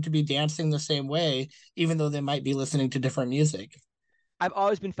seem to be dancing the same way, even though they might be listening to different music. I've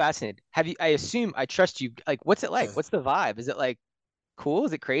always been fascinated. I assume I trust you. Like, what's it like? What's the vibe? Is it like cool?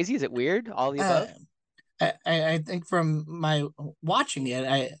 Is it crazy? Is it weird? All the Uh, above? I think from my watching it,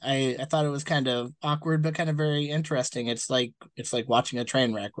 I thought it was kind of awkward, but kind of very interesting. It's like watching a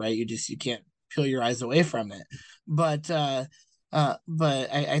train wreck, right? You can't peel your eyes away from it. But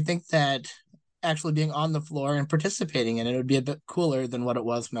I think that actually being on the floor and participating in it would be a bit cooler than what it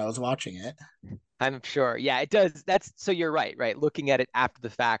was when I was watching it. I'm sure. Yeah, it does. That's so you're right, right? Looking at it after the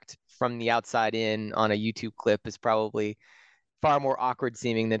fact from the outside in on a YouTube clip is probably far more awkward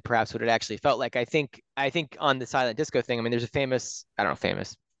seeming than perhaps what it actually felt like. I think on the silent disco thing, I mean, there's a famous, I don't know,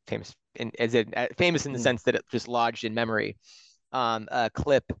 famous famous in the sense that it just lodged in memory, a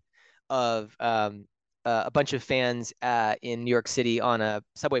clip of a bunch of fans in New York City on a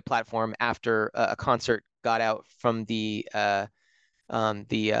subway platform after a concert got out from the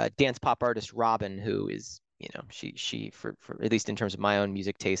dance pop artist Robin, who is, she for at least in terms of my own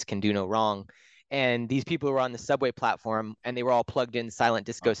music taste, can do no wrong. And these people were on the subway platform and they were all plugged in silent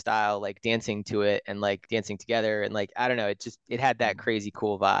disco style, like dancing to it and like dancing together. And like, I don't know, it had that crazy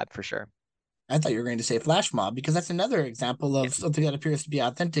cool vibe for sure. I thought you were going to say flash mob because that's another example Yeah. of something that appears to be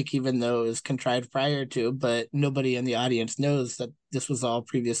authentic, even though it was contrived prior to, but nobody in the audience knows that this was all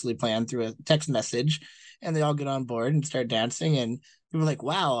previously planned through a text message. And they all get on board and start dancing. And people are like,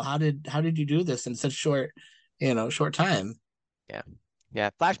 wow, how did you do this in such short time? Yeah. Yeah.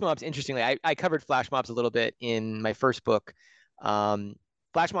 Flash mobs, interestingly, I covered flash mobs a little bit in my first book. Um,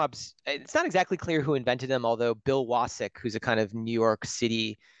 Flash mobs, it's not exactly clear who invented them, although Bill Wasik, who's a kind of New York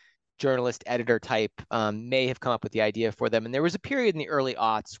City journalist editor type, may have come up with the idea for them. And there was a period in the early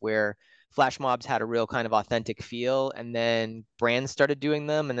aughts where flash mobs had a real kind of authentic feel, and then brands started doing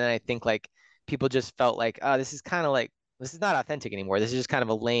them. And then I think like people just felt like, oh, this is kind of like, this is not authentic anymore. This is just kind of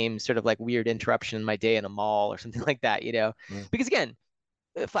a lame sort of like weird interruption in my day in a mall or something like that, Mm. Because again,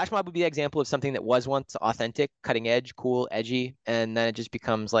 flash mob would be the example of something that was once authentic, cutting edge, cool, edgy, and then it just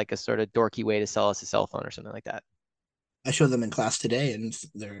becomes like a sort of dorky way to sell us a cell phone or something like that. I show them in class today, and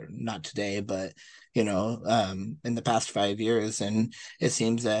they're not today, but in the past 5 years, and it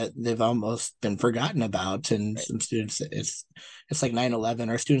seems that they've almost been forgotten about. And Right. some students, it's like 9/11.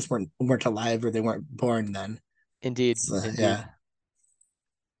 Our students weren't alive or they weren't born then. Indeed, So, indeed. yeah.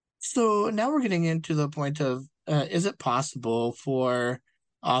 So now we're getting into the point of is it possible for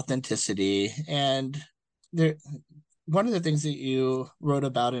authenticity? And there, one of the things that you wrote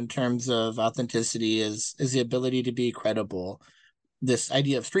about in terms of authenticity is the ability to be credible. This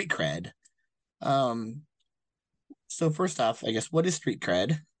idea of street cred. Um, so first off, I guess what is street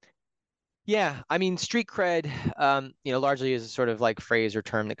cred? Yeah, I mean, street cred, largely is a sort of like phrase or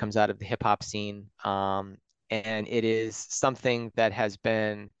term that comes out of the hip hop scene. And it is something that has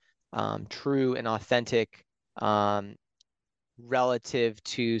been true and authentic um, relative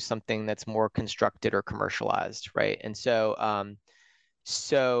to something that's more constructed or commercialized, right? And so,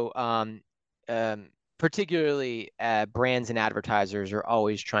 um, particularly brands and advertisers are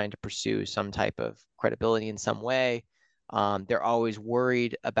always trying to pursue some type of credibility in some way. They're always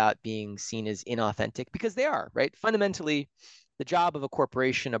worried about being seen as inauthentic because they are, right? Fundamentally, the job of a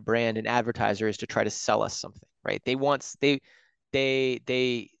corporation, a brand, an advertiser is to try to sell us something, right? They're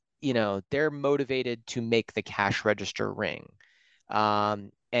motivated to make the cash register ring.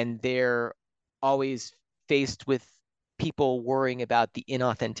 And they're always faced with people worrying about the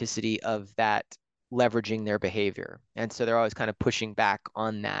inauthenticity of that leveraging their behavior. And so they're always kind of pushing back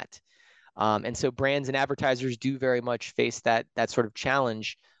on that. And so brands and advertisers do very much face that sort of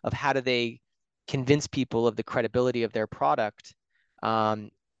challenge of how do they convince people of the credibility of their product,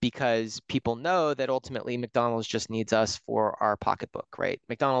 because people know that ultimately McDonald's just needs us for our pocketbook, right?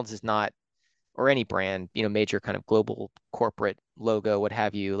 McDonald's is not, or any brand, major kind of global corporate logo, what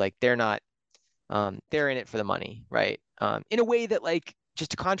have you, like they're in it for the money, right? In a way that, like,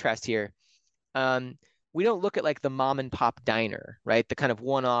 just to contrast here, um, we don't look at like the mom and pop diner, right? The kind of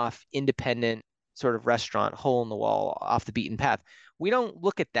one-off independent sort of restaurant, hole in the wall, off the beaten path. We don't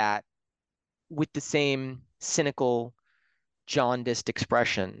look at that with the same cynical, jaundiced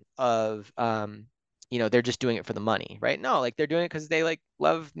expression of, they're just doing it for the money, right? No, like they're doing it because they like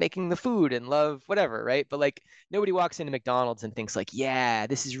love making the food and love whatever, right? But like nobody walks into McDonald's and thinks like, yeah,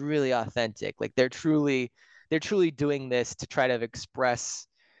 this is really authentic. Like they're truly doing this to try to express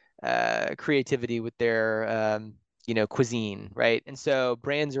creativity with their cuisine, right? And so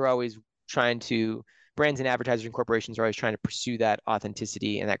brands and advertisers and corporations are always trying to pursue that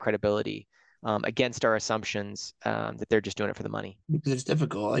authenticity and that credibility, against our assumptions that they're just doing it for the money. Because it's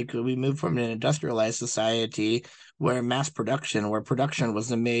difficult. Like we moved from an industrialized society where production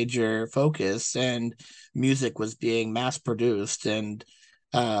was a major focus, and music was being mass produced, and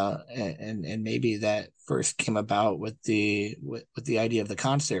maybe that first came about with the idea of the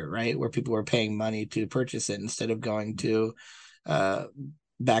concert, right, where people were paying money to purchase it instead of going to uh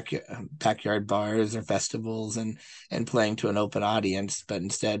back backyard bars or festivals and playing to an open audience, but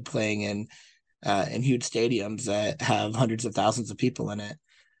instead playing in in huge stadiums that have hundreds of thousands of people in it.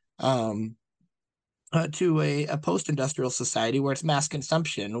 Um, to a post-industrial society where it's mass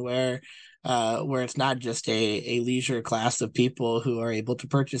consumption, where it's not just a leisure class of people who are able to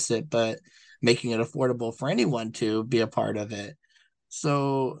purchase it, but making it affordable for anyone to be a part of it.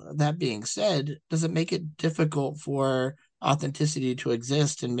 So that being said, does it make it difficult for authenticity to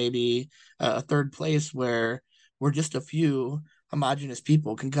exist in maybe a third place where just a few homogenous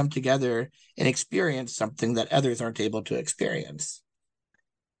people can come together and experience something that others aren't able to experience?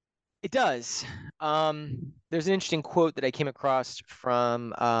 It does. There's an interesting quote that I came across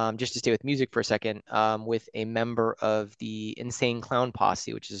from, just to stay with music for a second, with a member of the Insane Clown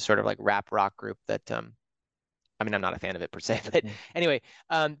Posse, which is a sort of like rap rock group that, I mean, I'm not a fan of it per se, but anyway,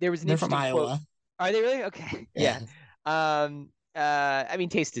 there was an They're from interesting quote. Iowa. Are they really? Okay. Yeah, Yeah. I mean,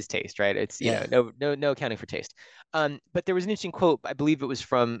 taste is taste, right? It's, yeah. no accounting for taste. But there was an interesting quote. I believe it was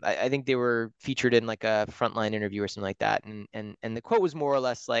from, I think they were featured in like a Frontline interview or something like that. And the quote was more or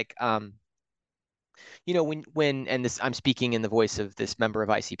less like, and this, I'm speaking in the voice of this member of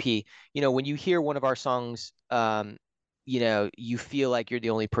ICP, when you hear one of our songs, you feel like you're the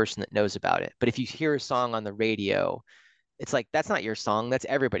only person that knows about it. But if you hear a song on the radio, it's like, that's not your song, that's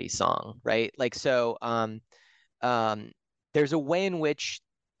everybody's song, right? Like, so, um, there's a way in which,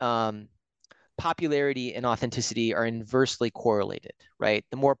 popularity and authenticity are inversely correlated, right?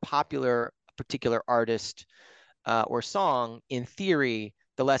 The more popular a particular artist, or song, in theory,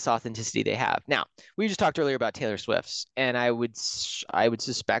 the less authenticity they have. Now, we just talked earlier about Taylor Swift's, and I would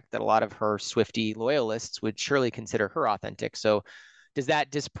suspect that a lot of her Swiftie loyalists would surely consider her authentic. So, does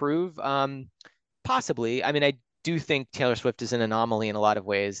that disprove? Possibly. I mean, I do think Taylor Swift is an anomaly in a lot of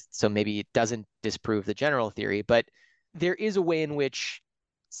ways, so maybe it doesn't disprove the general theory, but there is a way in which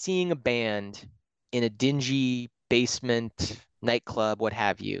seeing a band in a dingy basement nightclub, what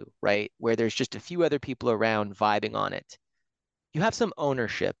have you, right, where there's just a few other people around vibing on it, you have some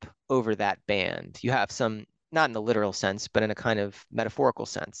ownership over that band. You have some, not in the literal sense, but in a kind of metaphorical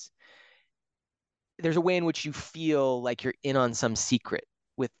sense. There's a way in which you feel like you're in on some secret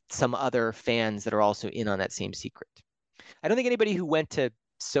with some other fans that are also in on that same secret. I don't think anybody who went to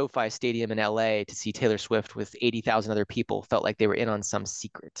SoFi Stadium in LA to see Taylor Swift with 80,000 other people felt like they were in on some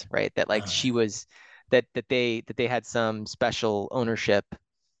secret, right? That like she was that they had some special ownership,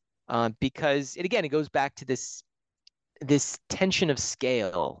 because it goes back to this tension of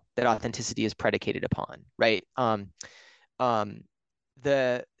scale that authenticity is predicated upon, right? Um,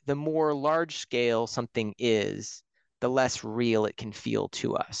 the more large scale something is, the less real it can feel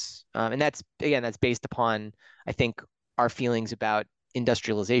to us. And that's based upon, I think, our feelings about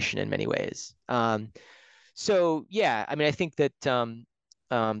industrialization in many ways. So yeah, I mean, I think that,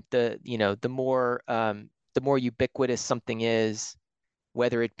 the more ubiquitous something is,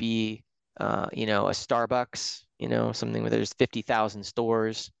 whether it be, a Starbucks, something where there's 50,000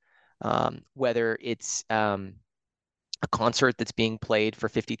 stores, whether it's, a concert that's being played for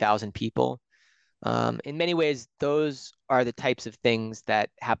 50,000 people. In many ways, those are the types of things that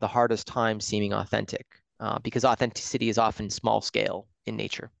have the hardest time seeming authentic, because authenticity is often small scale in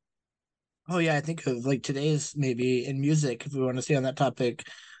nature. Oh yeah, I think of like today's maybe in music, if we want to stay on that topic,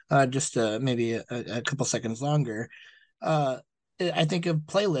 just maybe a couple seconds longer. Uh, I think of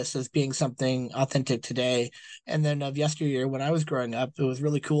playlists as being something authentic today, and then of yesteryear when I was growing up, it was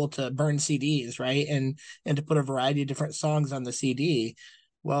really cool to burn CDs, right, and to put a variety of different songs on the CD.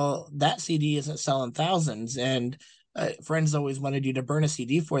 Well, that CD isn't selling thousands, and friends always wanted you to burn a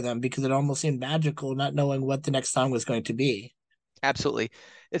CD for them because it almost seemed magical, not knowing what the next song was going to be. Absolutely.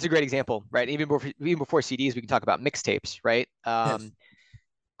 It's a great example, right? Even before CDs, we can talk about mixtapes, right? Yes.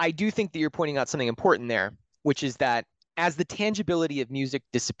 I do think that you're pointing out something important there, which is that as the tangibility of music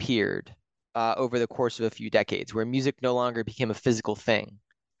disappeared, over the course of a few decades, where music no longer became a physical thing,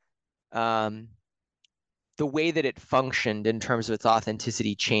 um, the way that it functioned in terms of its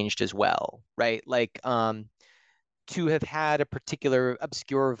authenticity changed as well, right? Like, to have had a particular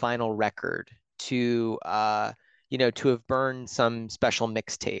obscure vinyl record, to have burned some special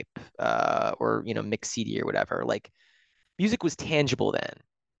mixtape, or mix CD or whatever. Like, music was tangible then,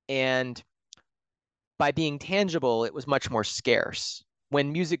 and by being tangible, it was much more scarce.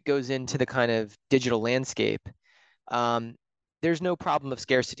 When music goes into the kind of digital landscape, um, there's no problem of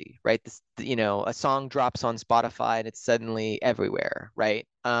scarcity, right? A song drops on Spotify and it's suddenly everywhere, right?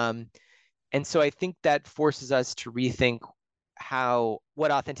 And so I think that forces us to rethink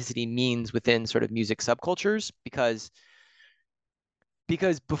what authenticity means within sort of music subcultures, because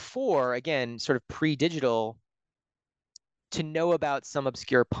before, again, sort of pre-digital, to know about some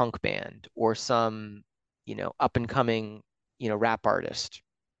obscure punk band or some, up and coming, rap artist,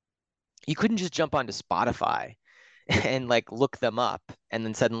 you couldn't just jump onto Spotify and like look them up and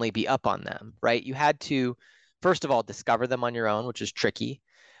then suddenly be up on them, right? You had to, first of all, discover them on your own, which is tricky.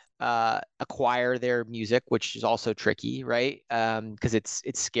 Acquire their music, which is also tricky, right? Because it's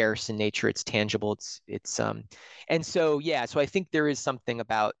scarce in nature, it's tangible, and so yeah, so I think there is something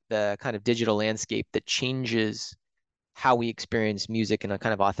about the kind of digital landscape that changes how we experience music in a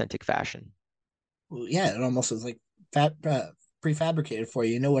kind of authentic fashion. Well, yeah, it almost is like fat prefabricated for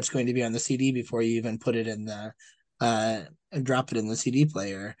you. You know what's going to be on the CD before you even put it in the and drop it in the CD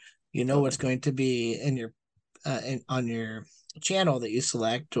player. You know what's Totally. going to be in your on your channel that you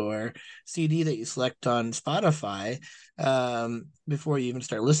select or CD that you select on Spotify before you even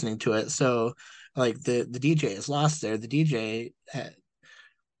start listening to it. So like the DJ is lost there. The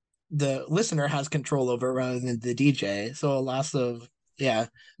listener has control over it rather than the DJ. So a loss of yeah,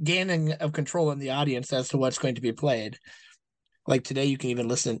 gaining of control in the audience as to what's going to be played. Like today, you can even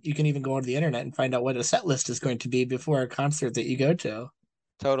listen. You can even go onto the internet and find out what a set list is going to be before a concert that you go to.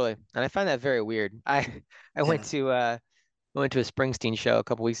 Totally. And I find that very weird. I Yeah, went to a Springsteen show a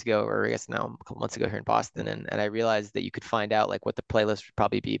couple weeks ago, or I guess now a couple months ago here in Boston, and I realized that you could find out like what the playlist would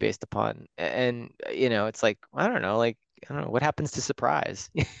probably be based upon. And it's like I don't know what happens to surprise,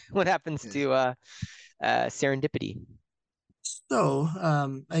 what happens yeah. to serendipity. So I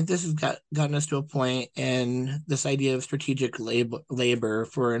think this has gotten us to a point, and this idea of strategic labor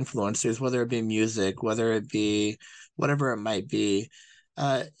for influencers, whether it be music, whether it be whatever it might be.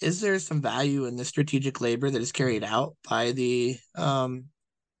 Is there some value in the strategic labor that is carried out by these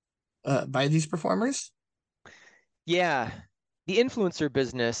performers? Yeah, the influencer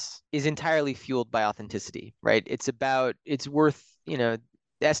business is entirely fueled by authenticity, right? It's worth, the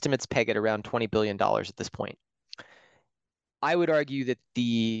estimates peg at around $20 billion at this point. I would argue that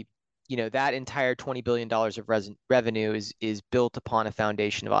that entire $20 billion of revenue is built upon a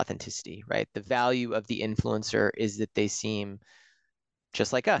foundation of authenticity, right? The value of the influencer is that they seem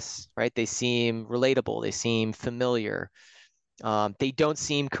just like us, right? They seem relatable, they seem familiar, they don't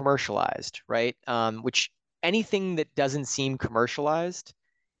seem commercialized, right? Which anything that doesn't seem commercialized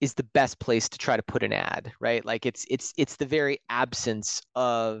is the best place to try to put an ad, right? Like it's the very absence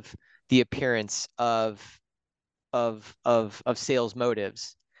of the appearance of sales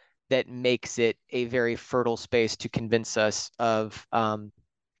motives that makes it a very fertile space to convince us of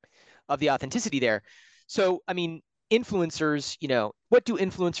the authenticity there. So, I mean, influencers, what do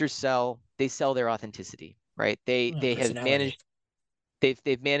influencers sell? They sell their authenticity, right? They Yeah, they have personality. managed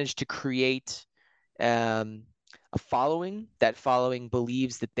they've managed to create um, a following. That following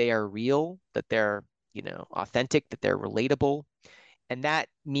believes that they are real, that they're authentic, that they're relatable, and that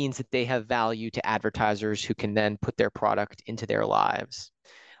means that they have value to advertisers who can then put their product into their lives.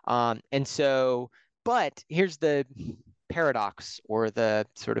 And so, but here's the paradox or the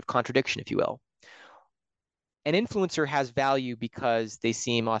sort of contradiction, if you will. An influencer has value because they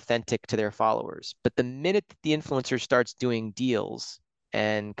seem authentic to their followers. But the minute that the influencer starts doing deals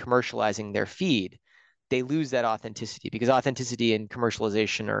and commercializing their feed, they lose that authenticity because authenticity and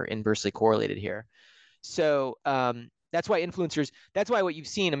commercialization are inversely correlated here. So that's why what you've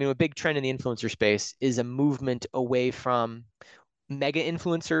seen, I mean, a big trend in the influencer space is a movement away from mega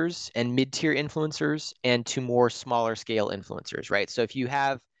influencers and mid-tier influencers and to more smaller scale influencers, right? So if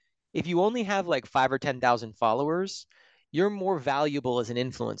you only have like 5 or 10,000 followers, you're more valuable as an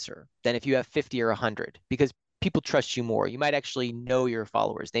influencer than if you have 50 or 100 because people trust you more. You might actually know your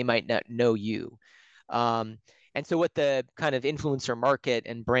followers. They might not know you. Um, and so what the kind of influencer market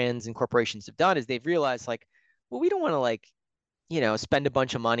and brands and corporations have done is they've realized like, well, we don't want to like, spend a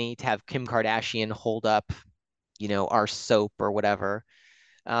bunch of money to have Kim Kardashian hold up, our soap or whatever,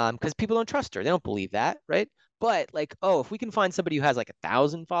 because people don't trust her. They don't believe that, right? But like, oh, if we can find somebody who has like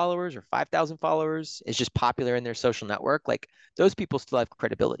 1,000 followers or 5,000 followers, is just popular in their social network, like those people still have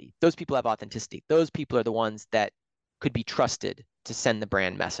credibility. Those people have authenticity. Those people are the ones that could be trusted to send the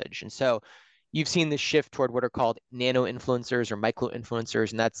brand message. And so you've seen this shift toward what are called nano influencers or micro influencers,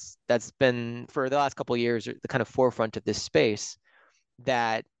 and that's been for the last couple of years the kind of forefront of this space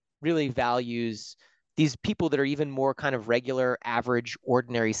that really values these people that are even more kind of regular, average,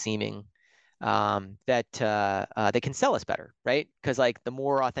 ordinary seeming, that can sell us better, right? Because like the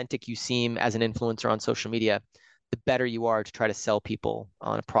more authentic you seem as an influencer on social media, the better you are to try to sell people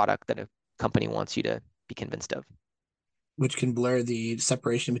on a product that a company wants you to be convinced of. Which can blur the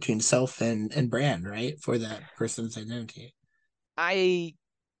separation between self and brand, right? For that person's identity. I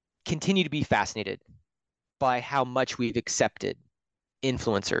continue to be fascinated by how much we've accepted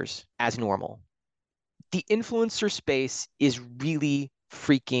influencers as normal. The influencer space is really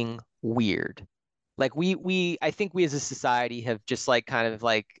freaking weird. Like I think we as a society have just like kind of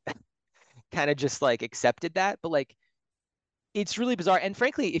like kind of just like accepted that. But like, it's really bizarre. And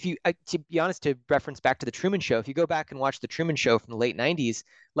frankly, if you, to be honest, to reference back to the Truman Show, if you go back and watch the Truman Show from the late 90s,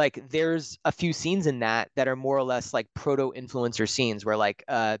 like there's a few scenes in that that are more or less like proto-influencer scenes where like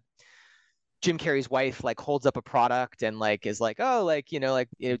Jim Carrey's wife like holds up a product and like is like, oh, like, like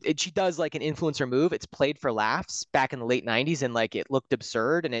she does like an influencer move. It's played for laughs back in the late 90s and like it looked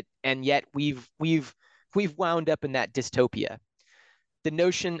absurd and yet we've wound up in that dystopia. The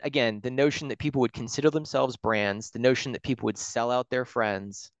notion that people would consider themselves brands, the notion that people would sell out their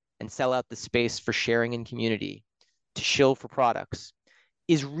friends and sell out the space for sharing and community to shill for products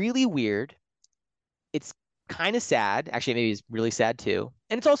is really weird. It's kind of sad. Actually, maybe it's really sad too.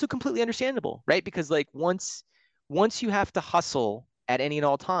 And it's also completely understandable, right? Because like once you have to hustle at any and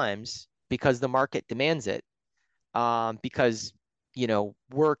all times because the market demands it, because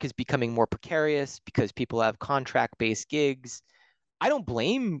work is becoming more precarious, because people have contract-based gigs. I don't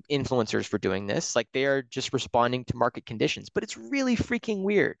blame influencers for doing this. Like they are just responding to market conditions, but it's really freaking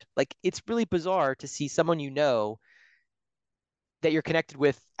weird. Like it's really bizarre to see someone that you're connected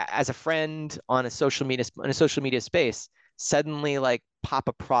with as a friend on a social media space suddenly like pop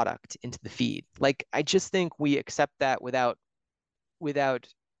a product into the feed. Like I just think we accept that without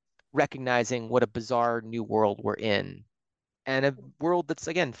recognizing what a bizarre new world we're in, and a world that's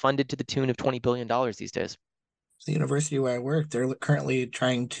again funded to the tune of $20 billion these days. The university where I work, they're currently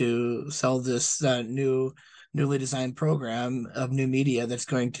trying to sell this newly designed program of new media that's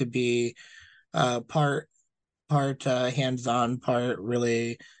going to be part hands-on, part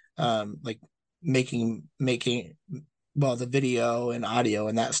really like making well the video and audio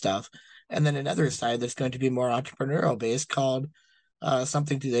and that stuff, and then another side that's going to be more entrepreneurial based called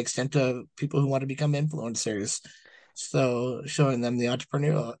something to the extent of people who want to become influencers. So showing them the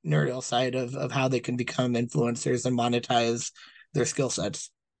entrepreneurial side of how they can become influencers and monetize their skill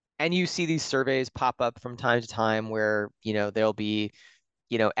sets. And you see these surveys pop up from time to time where, there'll be,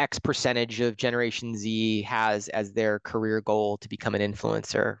 X percentage of Generation Z has as their career goal to become an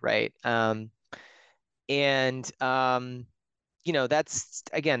influencer, right? And that's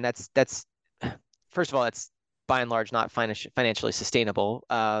again, that's first of all, that's by and large not financially sustainable.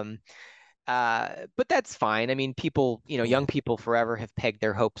 But that's fine. I mean, people, young people forever have pegged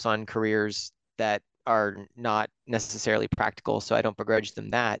their hopes on careers that are not necessarily practical, so I don't begrudge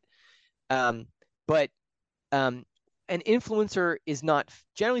them that. But an influencer is not,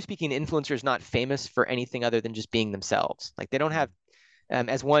 generally speaking, an influencer is not famous for anything other than just being themselves. Like they don't have,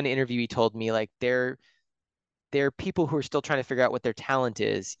 as one interviewee told me, like they're people who are still trying to figure out what their talent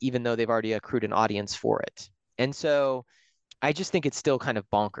is, even though they've already accrued an audience for it. And so I just think it's still kind of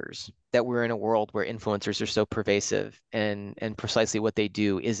bonkers that we're in a world where influencers are so pervasive and precisely what they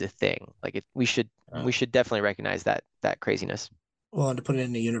do is a thing. Like we should definitely recognize that craziness. Well, and to put it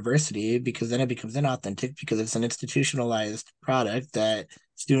in a university, because then it becomes inauthentic because it's an institutionalized product that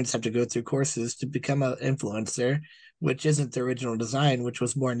students have to go through courses to become an influencer, which isn't the original design, which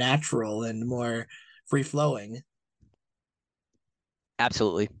was more natural and more free flowing.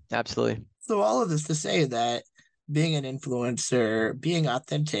 Absolutely. Absolutely. So all of this to say that being an influencer, being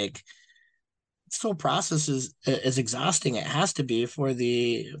authentic, this whole process is exhausting. It has to be for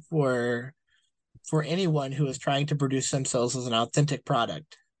anyone who is trying to produce themselves as an authentic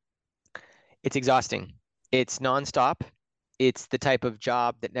product. It's exhausting. It's nonstop. It's the type of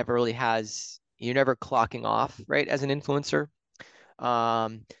job that never really you're never clocking off, right? As an influencer.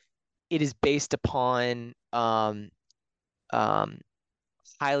 Um, it is based upon um,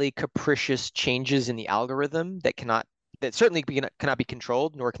 highly capricious changes in the algorithm that certainly cannot be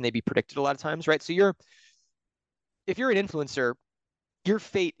controlled, nor can they be predicted a lot of times, right? So if you're an influencer, your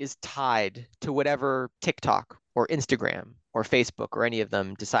fate is tied to whatever TikTok or Instagram or Facebook or any of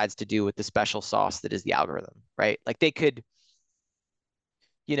them decides to do with the special sauce that is the algorithm, right? Like they could,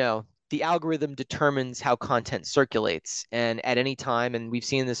 the algorithm determines how content circulates. And at any time, and we've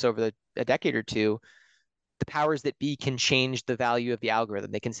seen this over a decade or two, the powers that be can change the value of the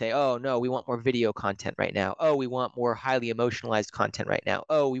algorithm. They can say, oh, no, we want more video content right now. Oh, we want more highly emotionalized content right now.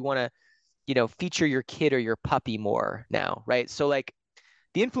 Oh, we want to, feature your kid or your puppy more now, right? So like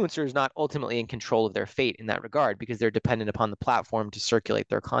the influencer is not ultimately in control of their fate in that regard because they're dependent upon the platform to circulate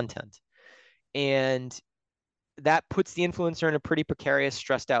their content. And that puts the influencer in a pretty precarious,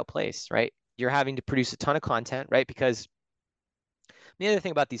 stressed out place, right? You're having to produce a ton of content, right? Because the other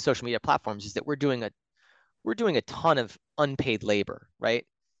thing about these social media platforms is that we're doing a ton of unpaid labor, right?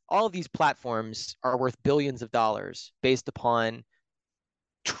 All of these platforms are worth billions of dollars based upon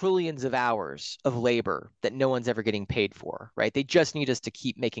trillions of hours of labor that no one's ever getting paid for, right? They just need us to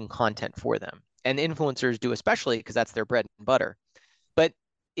keep making content for them. And influencers do especially because that's their bread and butter. But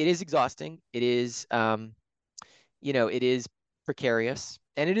it is exhausting. It is, it is precarious,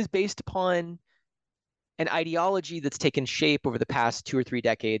 and it is based upon an ideology that's taken shape over the past 2 or 3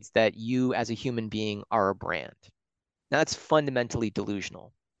 decades that you as a human being are a brand. Now, that's fundamentally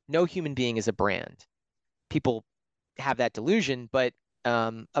delusional. No human being is a brand. People have that delusion, but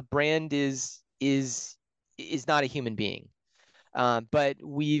a brand is not a human being. But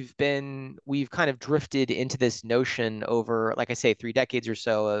we've kind of drifted into this notion over, like I say, 3 decades or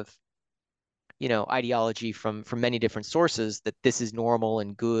so of ideology from many different sources that this is normal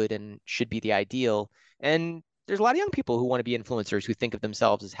and good and should be the ideal. And there's a lot of young people who want to be influencers who think of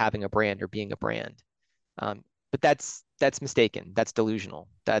themselves as having a brand or being a brand. But that's mistaken. That's delusional.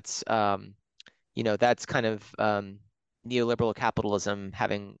 That's kind of neoliberal capitalism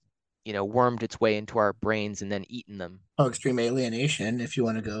having wormed its way into our brains and then eaten them. Oh, extreme alienation, if you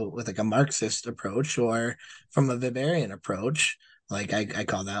want to go with like a Marxist approach or from a Weberian approach. Like I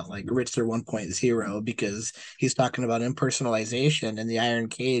call that like Ritzler 1.0 because he's talking about impersonalization and the iron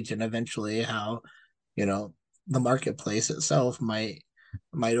cage and eventually how, you know, the marketplace itself might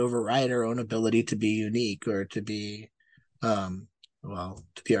override our own ability to be unique or to be to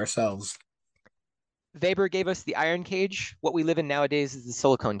be ourselves. Weber gave us the iron cage. What we live in nowadays is the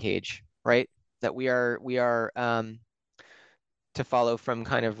silicone cage, right? That we are to follow from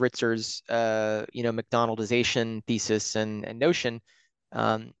kind of Ritzer's McDonaldization thesis and notion,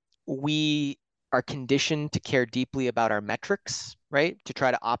 um, we are conditioned to care deeply about our metrics, right? To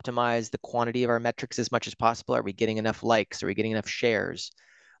try to optimize the quantity of our metrics as much as possible. Are we getting enough likes? Are we getting enough shares?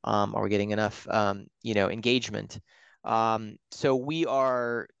 Are we getting enough engagement? So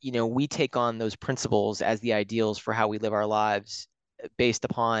we take on those principles as the ideals for how we live our lives based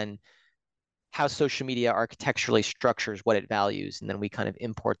upon how social media architecturally structures what it values, and then we kind of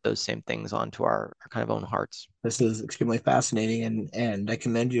import those same things onto our kind of own hearts. This is extremely fascinating, and I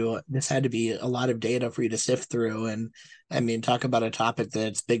commend you. This had to be a lot of data for you to sift through, and I mean, talk about a topic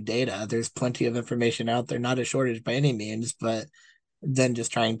that's big data. There's plenty of information out there, not a shortage by any means, but then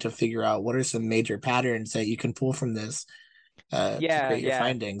just trying to figure out what are some major patterns that you can pull from this to Yeah, create your yeah.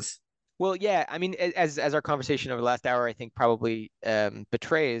 findings. Well, yeah. I mean, as our conversation over the last hour, I think probably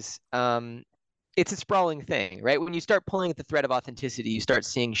betrays, it's a sprawling thing, right? When you start pulling at the thread of authenticity, you start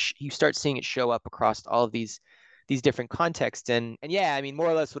seeing it show up across all of these different contexts. And yeah, I mean, more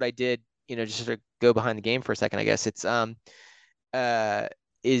or less what I did, just to go behind the game for a second, I guess it's uh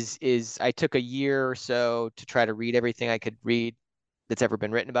is I took a year or so to try to read everything I could read that's ever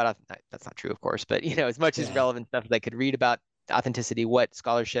been written about. That's not true, of course, but as much as Yeah. relevant stuff as I could read about authenticity, what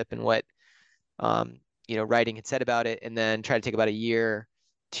scholarship and what writing had said about it, and then try to take about a year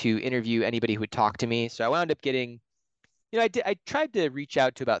to interview anybody who would talk to me. So I wound up getting, I tried to reach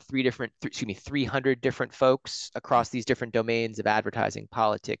out to about 300 different folks across these different domains of advertising,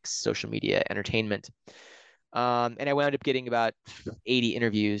 politics, social media, entertainment. And I wound up getting about 80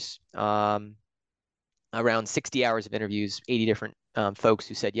 interviews, around 60 hours of interviews, 80 different folks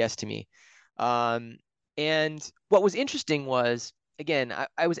who said yes to me. Um, and what was interesting was, again,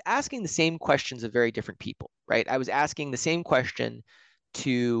 I was asking the same questions of very different people, right? I was asking the same question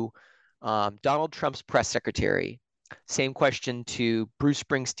to Donald Trump's press secretary, same question to Bruce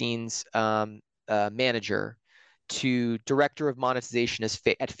Springsteen's manager, to director of monetization at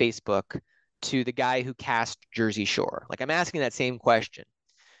Facebook, to the guy who cast Jersey Shore. Like I'm asking that same question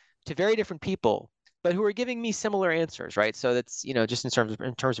to very different people, but who are giving me similar answers, right? So that's, just in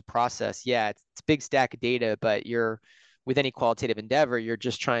terms of process, yeah, it's a big stack of data, but you're with any qualitative endeavor,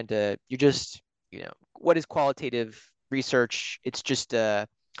 what is qualitative research? It's just a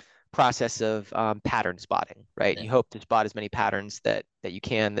process of pattern spotting, right? Yeah. You hope to spot as many patterns that you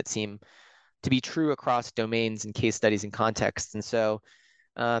can that seem to be true across domains and case studies and contexts. And so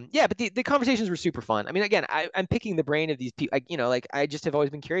yeah, but the conversations were super fun. I mean, again, I'm picking the brain of these people. Like I just have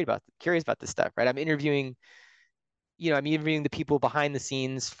always been curious about this stuff, right? I'm interviewing the people behind the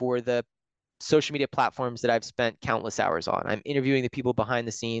scenes for the social media platforms that I've spent countless hours on. I'm interviewing the people behind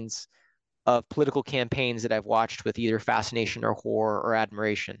the scenes of political campaigns that I've watched with either fascination or horror or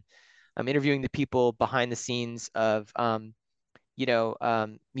admiration. I'm interviewing the people behind the scenes of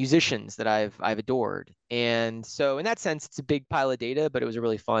musicians that I've adored. And so in that sense, it's a big pile of data, but it was a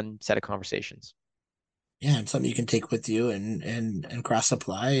really fun set of conversations. Yeah, and something you can take with you and cross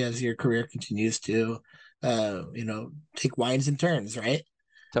apply as your career continues to take winds and turns, right?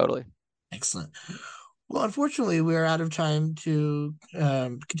 Totally. Excellent. Well, unfortunately, we are out of time to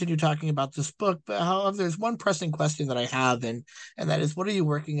continue talking about this book. But however, there's one pressing question that I have, and that is, what are you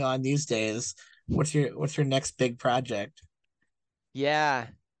working on these days? What's your next big project? Yeah,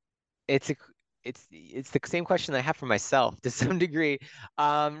 it's a it's the same question I have for myself to some degree.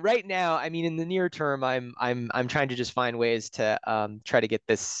 Right now, I mean, in the near term, I'm trying to just find ways to try to get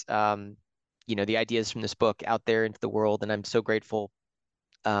this the ideas from this book out there into the world, and I'm so grateful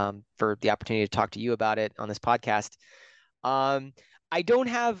for the opportunity to talk to you about it on this podcast. Um, I don't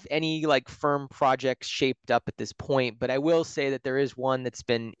have any like firm projects shaped up at this point, but I will say that there is one that's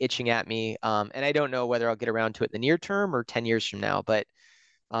been itching at me, and I don't know whether I'll get around to it in the near term or 10 years from now, but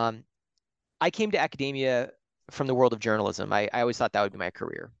um, I came to academia from the world of journalism. I always thought that would be my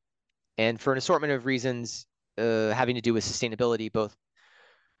career. And for an assortment of reasons having to do with sustainability, both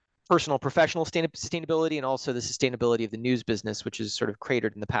personal, professional sustainability, and also the sustainability of the news business, which is sort of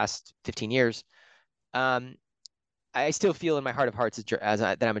cratered in the past 15 years, um, I still feel in my heart of hearts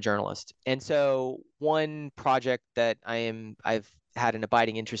that I'm a journalist. And so one project that I've had an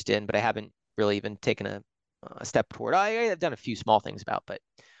abiding interest in, but I haven't really even taken a step toward. I've done a few small things about, but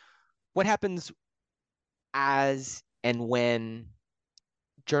what happens as and when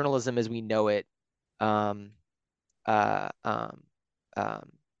journalism as we know it um, uh, um, um,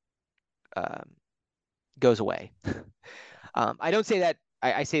 um, goes away. I don't say that.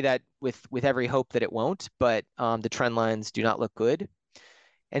 I say that with every hope that it won't, but the trend lines do not look good.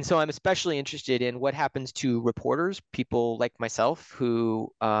 And so I'm especially interested in what happens to reporters, people like myself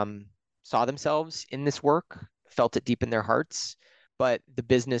who saw themselves in this work, felt it deep in their hearts, but the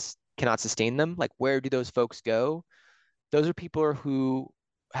business cannot sustain them. Like, where do those folks go? Those are people who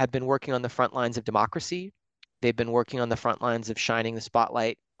have been working on the front lines of democracy. They've been working on the front lines of shining the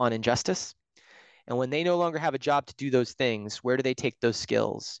spotlight on injustice. And when they no longer have a job to do those things, where do they take those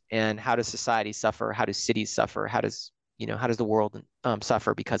skills? And how does society suffer? How do cities suffer? How does the world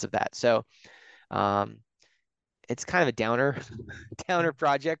suffer because of that? So um, it's kind of a downer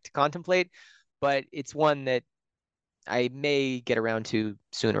project to contemplate, but it's one that I may get around to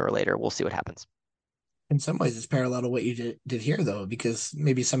sooner or later. We'll see what happens. In some ways, it's parallel to what you did here, though, because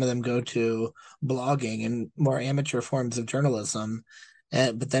maybe some of them go to blogging and more amateur forms of journalism,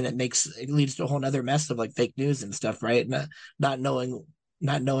 but then it leads to a whole other mess of like fake news and stuff, right? Not knowing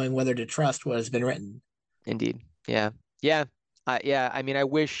not knowing whether to trust what has been written. Indeed. Yeah. Yeah. Yeah. I mean, I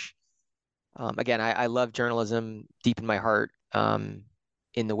wish, again, I love journalism deep in my heart,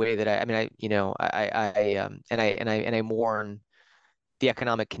 in the way that I mean, and I mourn the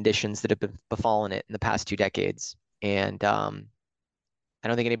economic conditions that have befallen it in the past 2 decades. And I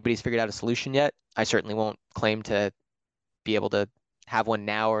don't think anybody's figured out a solution yet. I certainly won't claim to be able to have one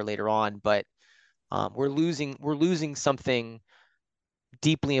now or later on, but we're losing something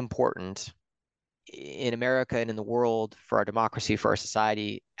deeply important in America and in the world for our democracy, for our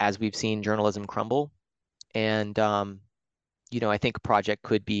society, as we've seen journalism crumble. And I think a project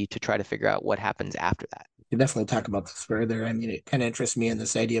could be to try to figure out what happens after that. We can definitely talk about this further. I mean, it kind of interests me in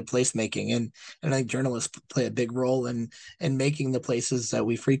this idea of placemaking, and I think journalists play a big role in making the places that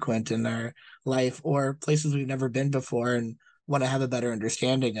we frequent in our life or places we've never been before and want to have a better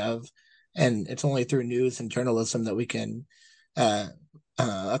understanding of. And it's only through news and journalism that we can uh,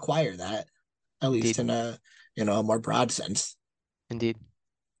 acquire that, at least Indeed. in a more broad sense. Indeed.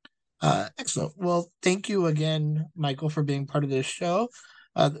 Excellent. Well, thank you again, Michael, for being part of this show.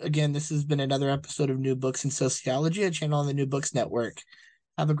 Again, this has been another episode of New Books in Sociology, a channel on the New Books Network.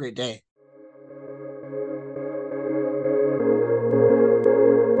 Have a great day.